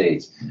United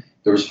States.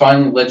 There was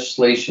finally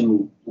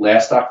legislation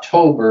last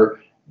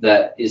October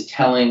that is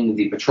telling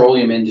the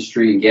petroleum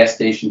industry and gas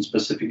stations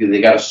specifically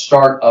they got to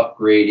start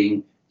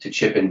upgrading to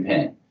chip and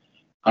pin.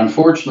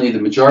 Unfortunately, the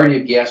majority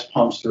of gas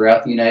pumps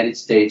throughout the United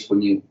States,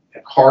 when a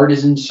card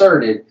is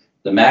inserted,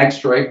 the mag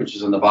stripe, which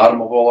is on the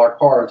bottom of all our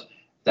cards,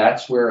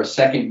 that's where a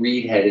second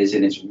read head is,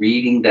 and it's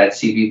reading that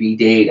CVV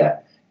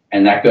data.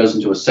 And that goes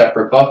into a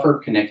separate buffer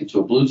connected to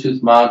a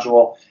Bluetooth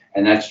module,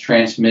 and that's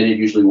transmitted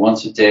usually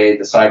once a day.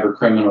 The cyber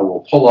criminal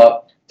will pull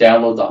up,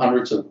 download the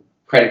hundreds of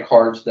credit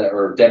cards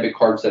or debit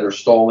cards that are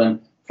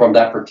stolen from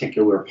that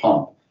particular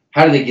pump.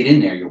 How do they get in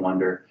there, you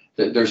wonder?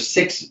 There's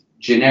 6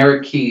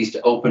 generic keys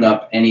to open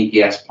up any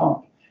gas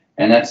pump.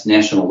 And that's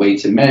National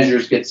Weights and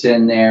Measures gets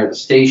in there, the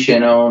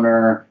station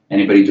owner,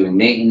 anybody doing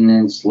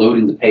maintenance,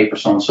 loading the paper,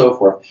 so on and so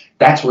forth.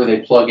 That's where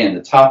they plug in.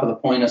 The top of the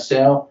point of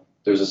sale,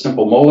 there's a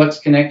simple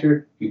Molex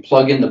connector. You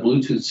plug in the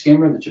Bluetooth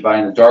skimmer that you buy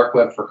in the dark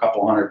web for a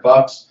couple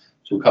 $100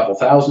 to a couple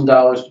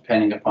 $1,000,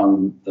 depending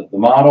upon the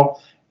model.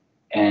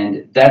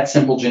 And that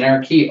simple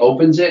generic key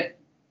opens it,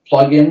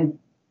 plug in,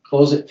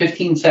 close it,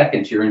 15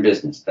 seconds, you're in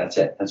business. That's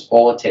it. That's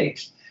all it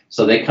takes.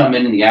 So they come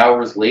in the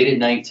hours late at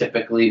night,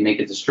 typically, make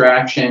a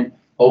distraction,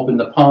 open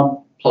the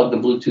pump, plug the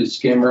Bluetooth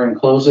skimmer and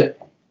close it.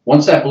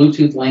 Once that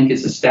Bluetooth link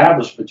is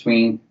established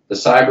between the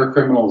cyber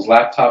criminal's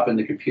laptop and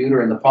the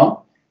computer and the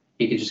pump,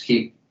 he can just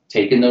keep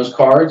taking those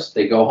cards.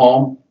 They go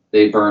home,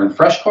 they burn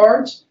fresh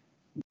cards,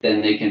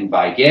 then they can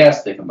buy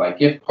gas, they can buy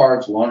gift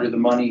cards, launder the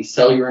money,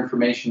 sell your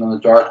information on the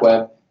dark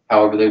web,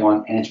 however they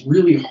want. And it's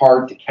really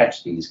hard to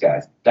catch these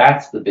guys.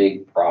 That's the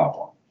big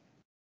problem.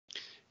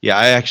 Yeah,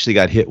 I actually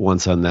got hit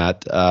once on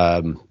that.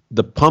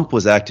 The pump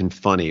was acting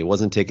funny. It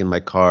wasn't taking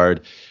my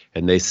card.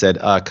 And they said,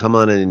 come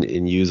on in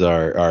and use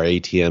our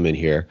ATM in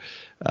here.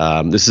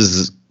 This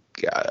is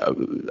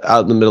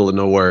out in the middle of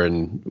nowhere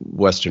in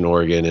Western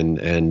Oregon.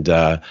 And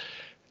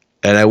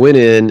I went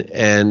in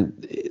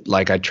and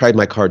I tried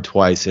my card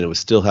twice and it was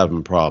still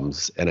having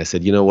problems. And I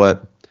said, you know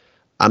what?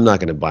 I'm not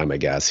going to buy my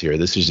gas here.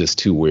 This is just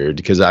too weird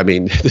because,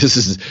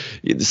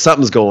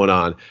 something's going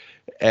on.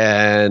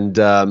 And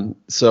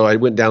so I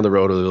went down the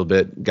road a little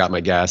bit, got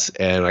my gas,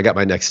 and I got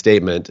my next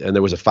statement, and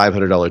there was a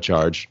 $500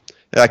 charge.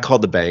 And I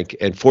called the bank,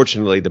 and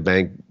fortunately, the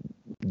bank,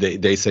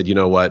 they said, you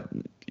know what,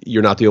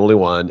 you're not the only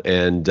one,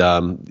 and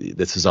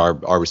this is our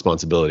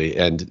responsibility.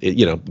 And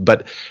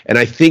and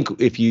I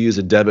think if you use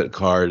a debit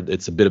card,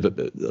 it's a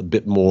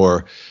bit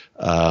more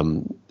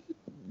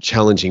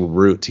challenging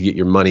route to get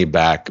your money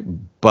back.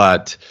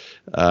 But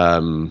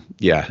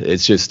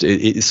it's just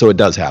so it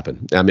does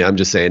happen. I mean, I'm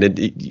just saying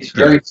it's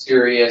very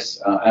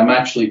serious. I'm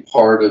actually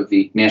part of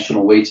the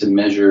National Weights and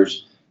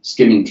Measures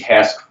Skimming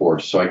Task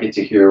Force, so I get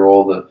to hear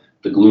all the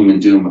gloom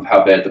and doom of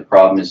how bad the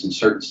problem is in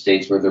certain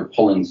states where they're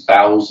pulling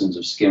thousands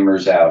of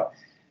skimmers out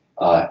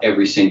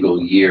every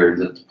single year.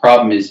 The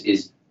problem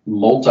is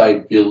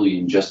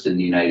multi-billion just in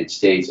the United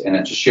States.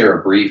 And to share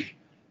a brief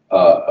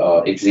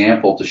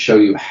example to show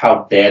you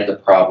how bad the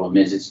problem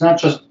is, it's not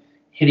just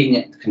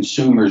hitting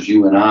consumers,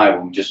 you and I,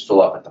 when we just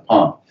fill up at the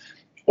pump.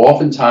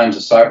 Oftentimes, a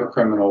cyber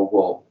criminal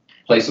will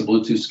place a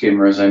Bluetooth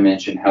skimmer, as I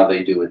mentioned, how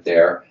they do it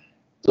there.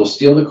 They'll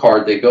steal the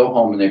card, they go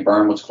home, and they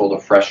burn what's called a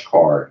fresh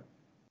card.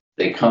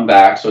 They come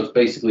back, so it's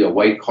basically a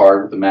white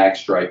card with a mag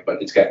stripe,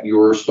 but it's got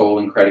your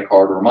stolen credit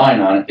card or mine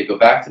on it. They go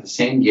back to the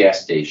same gas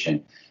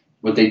station.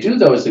 What they do,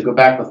 though, is they go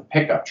back with a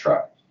pickup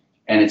truck,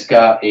 and it's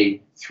got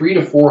a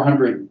 300 to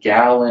 400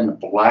 gallon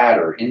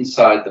bladder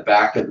inside the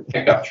back of the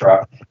pickup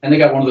truck, and they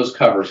got one of those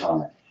covers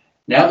on it.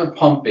 Now they're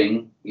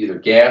pumping either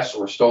gas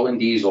or stolen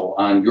diesel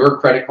on your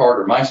credit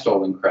card or my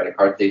stolen credit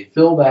card. They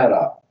fill that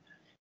up.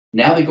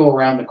 Now they go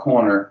around the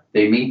corner,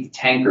 they meet the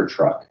tanker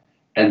truck,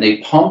 and they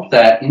pump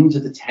that into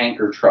the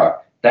tanker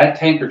truck. That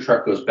tanker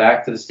truck goes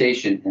back to the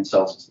station and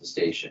sells it to the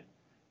station.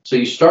 So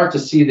you start to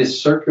see this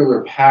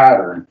circular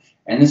pattern,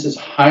 and this is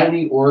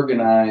highly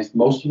organized,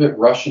 most of it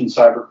Russian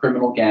cyber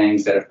criminal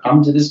gangs that have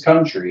come to this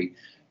country,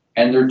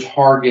 and they're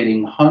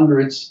targeting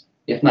hundreds,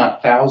 if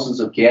not thousands,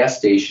 of gas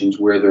stations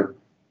where they're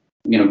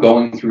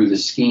going through the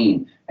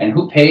scheme. And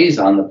who pays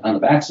on the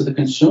backs of the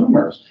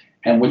consumers?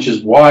 And which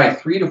is why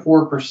 3 to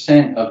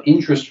 4% of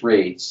interest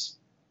rates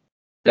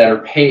that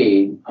are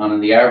paid on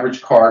the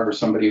average card where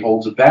somebody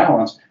holds a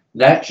balance,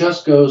 that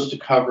just goes to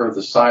cover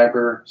the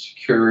cyber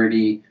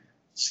security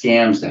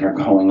scams that are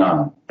going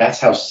on. That's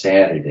how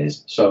sad it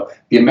is. So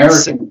the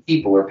American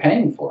people are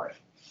paying for it.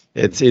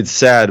 It's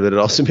sad, but it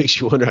also makes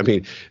you wonder. I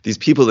mean, these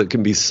people that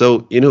can be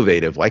so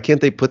innovative, why can't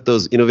they put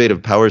those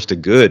innovative powers to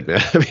good, man?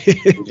 I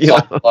mean,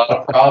 a lot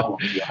of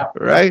problems. Yeah.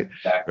 Right.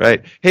 Exactly.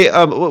 Right. Hey,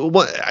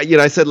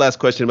 I said last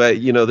question, but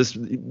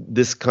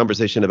this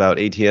conversation about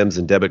ATMs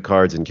and debit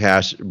cards and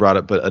cash brought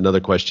up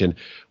another question.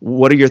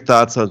 What are your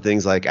thoughts on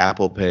things like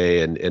Apple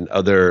Pay and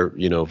other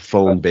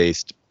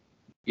phone-based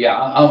Yeah,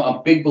 I'm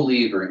a big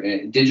believer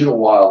in digital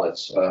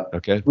wallets.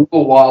 Okay.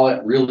 Google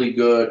Wallet, really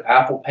good.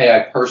 Apple Pay,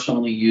 I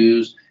personally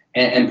use.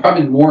 And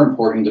probably more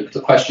important,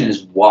 the question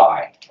is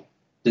why?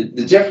 The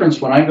difference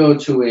when I go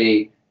to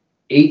a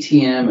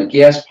ATM, a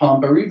gas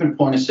pump, or even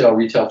point of sale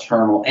retail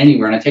terminal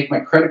anywhere, and I take my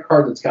credit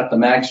card that's got the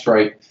mag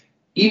stripe,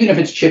 even if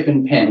it's chip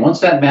and pin,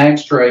 once that mag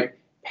stripe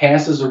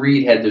passes a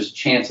read head, there's a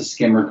chance a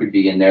skimmer could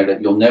be in there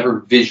that you'll never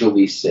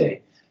visually see.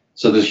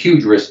 So there's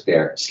huge risk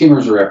there.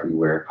 Skimmers are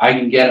everywhere. I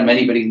can get them.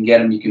 Anybody can get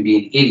them. You can be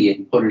an idiot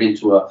and put it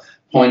into a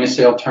point of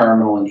sale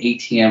terminal, an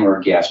ATM, or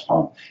a gas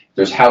pump.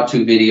 There's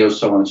how-to videos,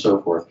 so on and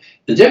so forth.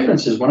 The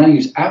difference is when I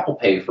use Apple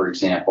Pay, for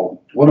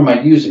example, what am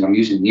I using? I'm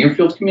using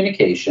near-field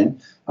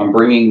communication. I'm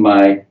bringing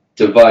my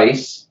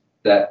device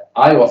that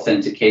I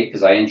authenticate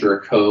because I enter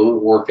a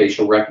code or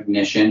facial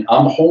recognition.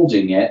 I'm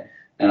holding it,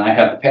 and I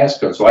have the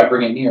passcode, so I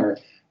bring it near.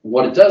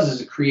 What it does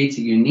is it creates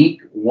a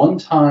unique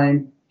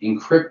one-time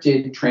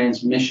encrypted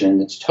transmission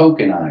that's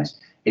tokenized.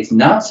 It's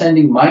not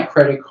sending my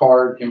credit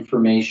card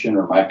information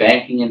or my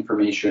banking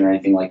information or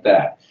anything like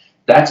that.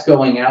 That's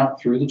going out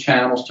through the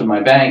channels to my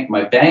bank.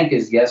 My bank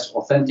is, yes,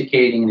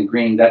 authenticating and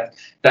agreeing that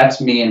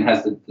that's me and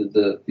has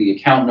the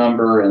account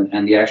number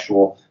and the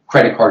actual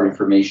credit card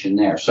information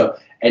there. So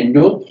at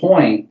no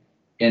point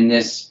in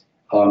this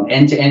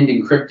end-to-end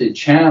encrypted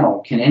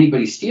channel can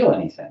anybody steal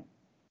anything.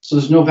 So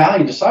there's no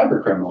value to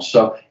cyber criminals.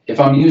 So if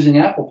I'm using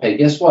Apple Pay,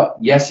 guess what?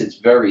 Yes, it's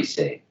very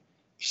safe.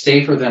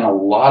 Safer than a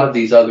lot of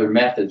these other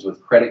methods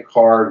with credit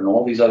card and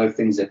all these other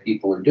things that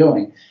people are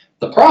doing.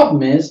 The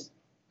problem is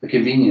the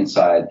convenience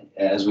side,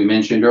 as we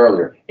mentioned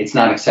earlier, it's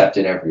not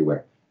accepted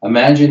everywhere.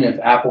 Imagine if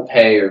Apple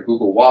Pay or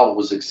Google Wallet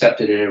was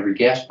accepted at every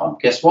gas pump.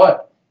 Guess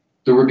what?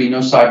 There would be no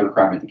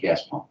cybercrime at the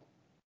gas pump.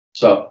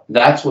 So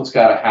that's what's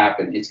got to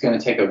happen. It's going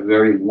to take a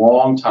very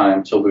long time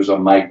until there's a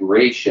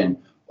migration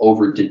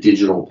over to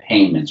digital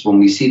payments. When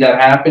we see that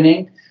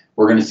happening,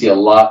 we're going to see a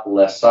lot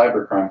less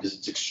cybercrime because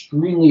it's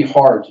extremely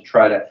hard to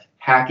try to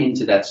hack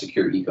into that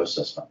secure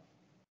ecosystem.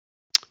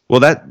 Well,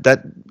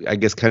 that I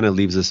guess kind of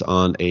leaves us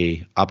on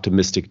a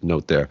optimistic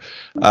note there.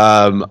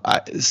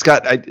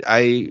 Scott,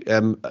 I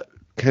am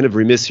kind of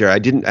remiss here. I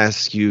didn't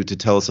ask you to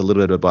tell us a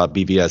little bit about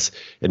BVS,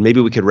 and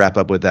maybe we could wrap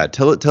up with that.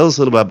 Tell us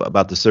a little bit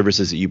about the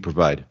services that you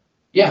provide.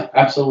 Yeah,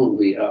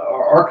 absolutely.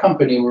 Our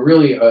company, we're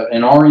really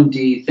an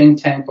R&D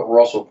think tank, but we're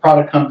also a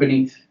product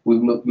company. We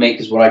make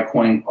is what I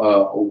coin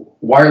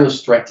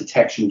wireless threat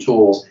detection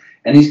tools,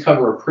 and these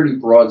cover a pretty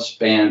broad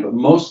span, but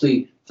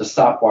mostly to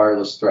stop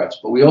wireless threats.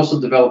 But we also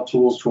develop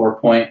tools, to our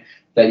point,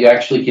 that you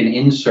actually can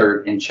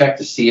insert and check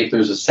to see if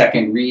there's a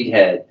second read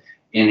head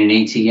in an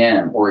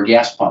ATM or a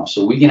gas pump.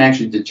 So we can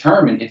actually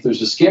determine if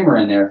there's a skimmer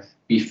in there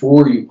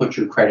before you put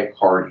your credit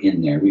card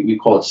in there. We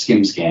call it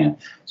Skim Scan.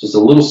 So it's a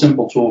little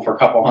simple tool for a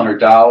couple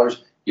 $100.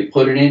 You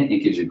put it in, it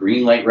gives you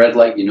green light, red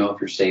light, you know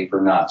if you're safe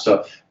or not.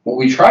 So what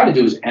we try to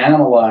do is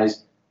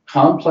analyze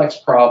complex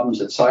problems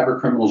that cyber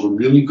criminals are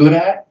really good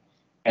at,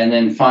 and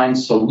then find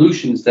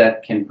solutions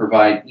that can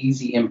provide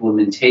easy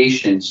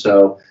implementation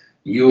so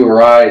you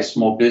or I, a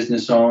small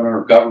business owner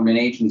or government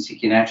agency,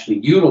 can actually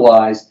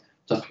utilize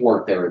to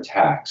thwart their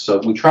attacks. So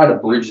we try to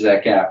bridge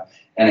that gap.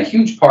 And a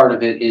huge part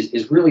of it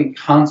is really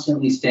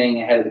constantly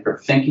staying ahead of the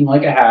curve, thinking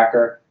like a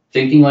hacker,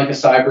 thinking like a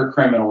cyber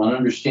criminal, and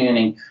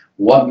understanding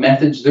what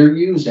methods they're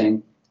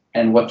using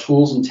and what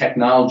tools and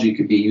technology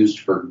could be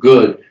used for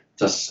good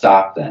to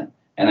stop them.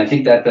 And I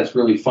think that's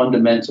really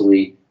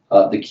fundamentally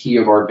the key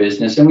of our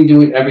business. And we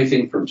do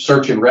everything from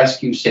search and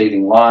rescue,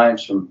 saving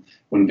lives, from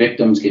when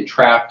victims get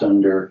trapped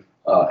under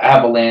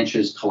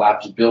avalanches,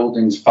 collapsed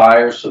buildings,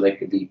 fires, so they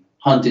could be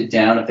hunted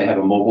down if they have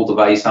a mobile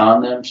device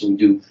on them. So we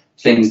do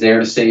things there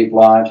to save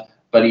lives,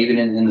 but even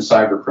in the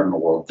cyber criminal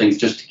world, things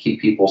just to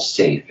keep people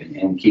safe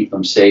and keep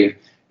them safe,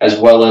 as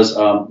well as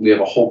we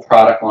have a whole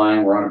product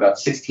line. We're on about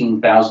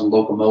 16,000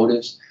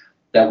 locomotives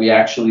that we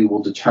actually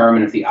will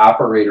determine if the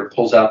operator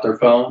pulls out their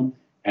phone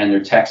and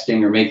they're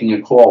texting or making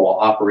a call while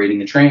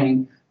operating a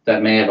train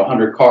that may have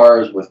 100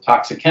 cars with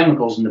toxic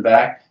chemicals in the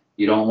back.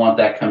 You don't want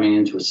that coming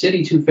into a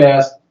city too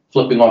fast,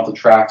 flipping off the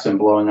tracks and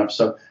blowing up.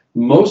 So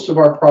most of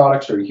our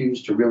products are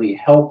used to really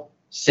help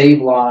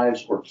save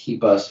lives or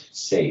keep us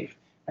safe.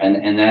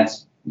 And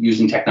that's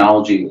using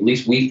technology, at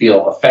least we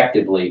feel,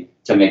 effectively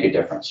to make a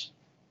difference.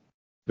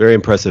 Very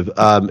impressive.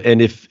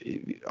 And if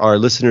our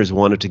listeners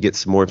wanted to get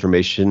some more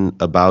information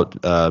about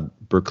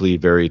Berkeley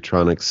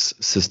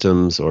Varitronics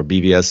Systems or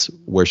BVS,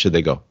 where should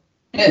they go?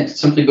 And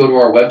simply go to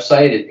our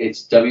website.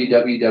 It's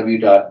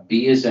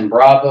www.B as in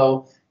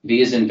Bravo,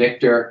 V as in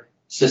Victor,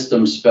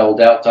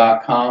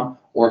 systemspelledout.com.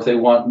 Or if they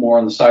want more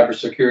on the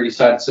cybersecurity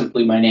side, it's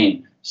simply my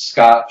name,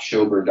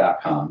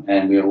 scottschober.com.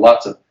 And we have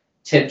lots of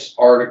tips,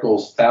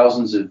 articles,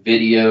 thousands of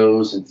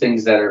videos, and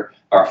things that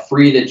are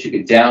free that you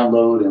could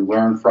download and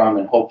learn from,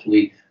 and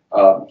hopefully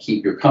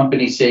keep your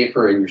company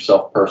safer and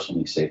yourself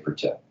personally safer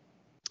too.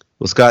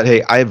 Well, Scott,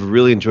 hey, I've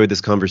really enjoyed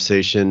this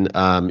conversation.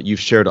 You've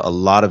shared a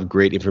lot of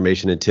great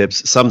information and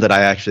tips, some that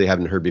I actually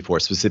haven't heard before,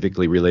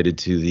 specifically related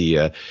to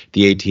the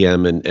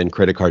ATM and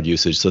credit card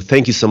usage. So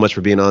thank you so much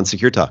for being on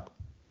Secure Talk.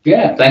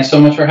 Yeah, thanks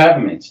so much for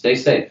having me. Stay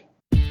safe.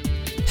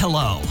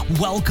 Hello,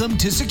 welcome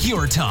to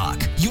Secure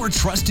Talk, your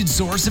trusted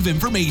source of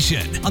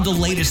information on the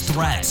latest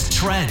threats,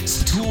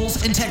 trends,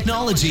 tools, and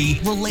technology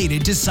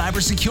related to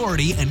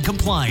cybersecurity and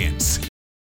compliance.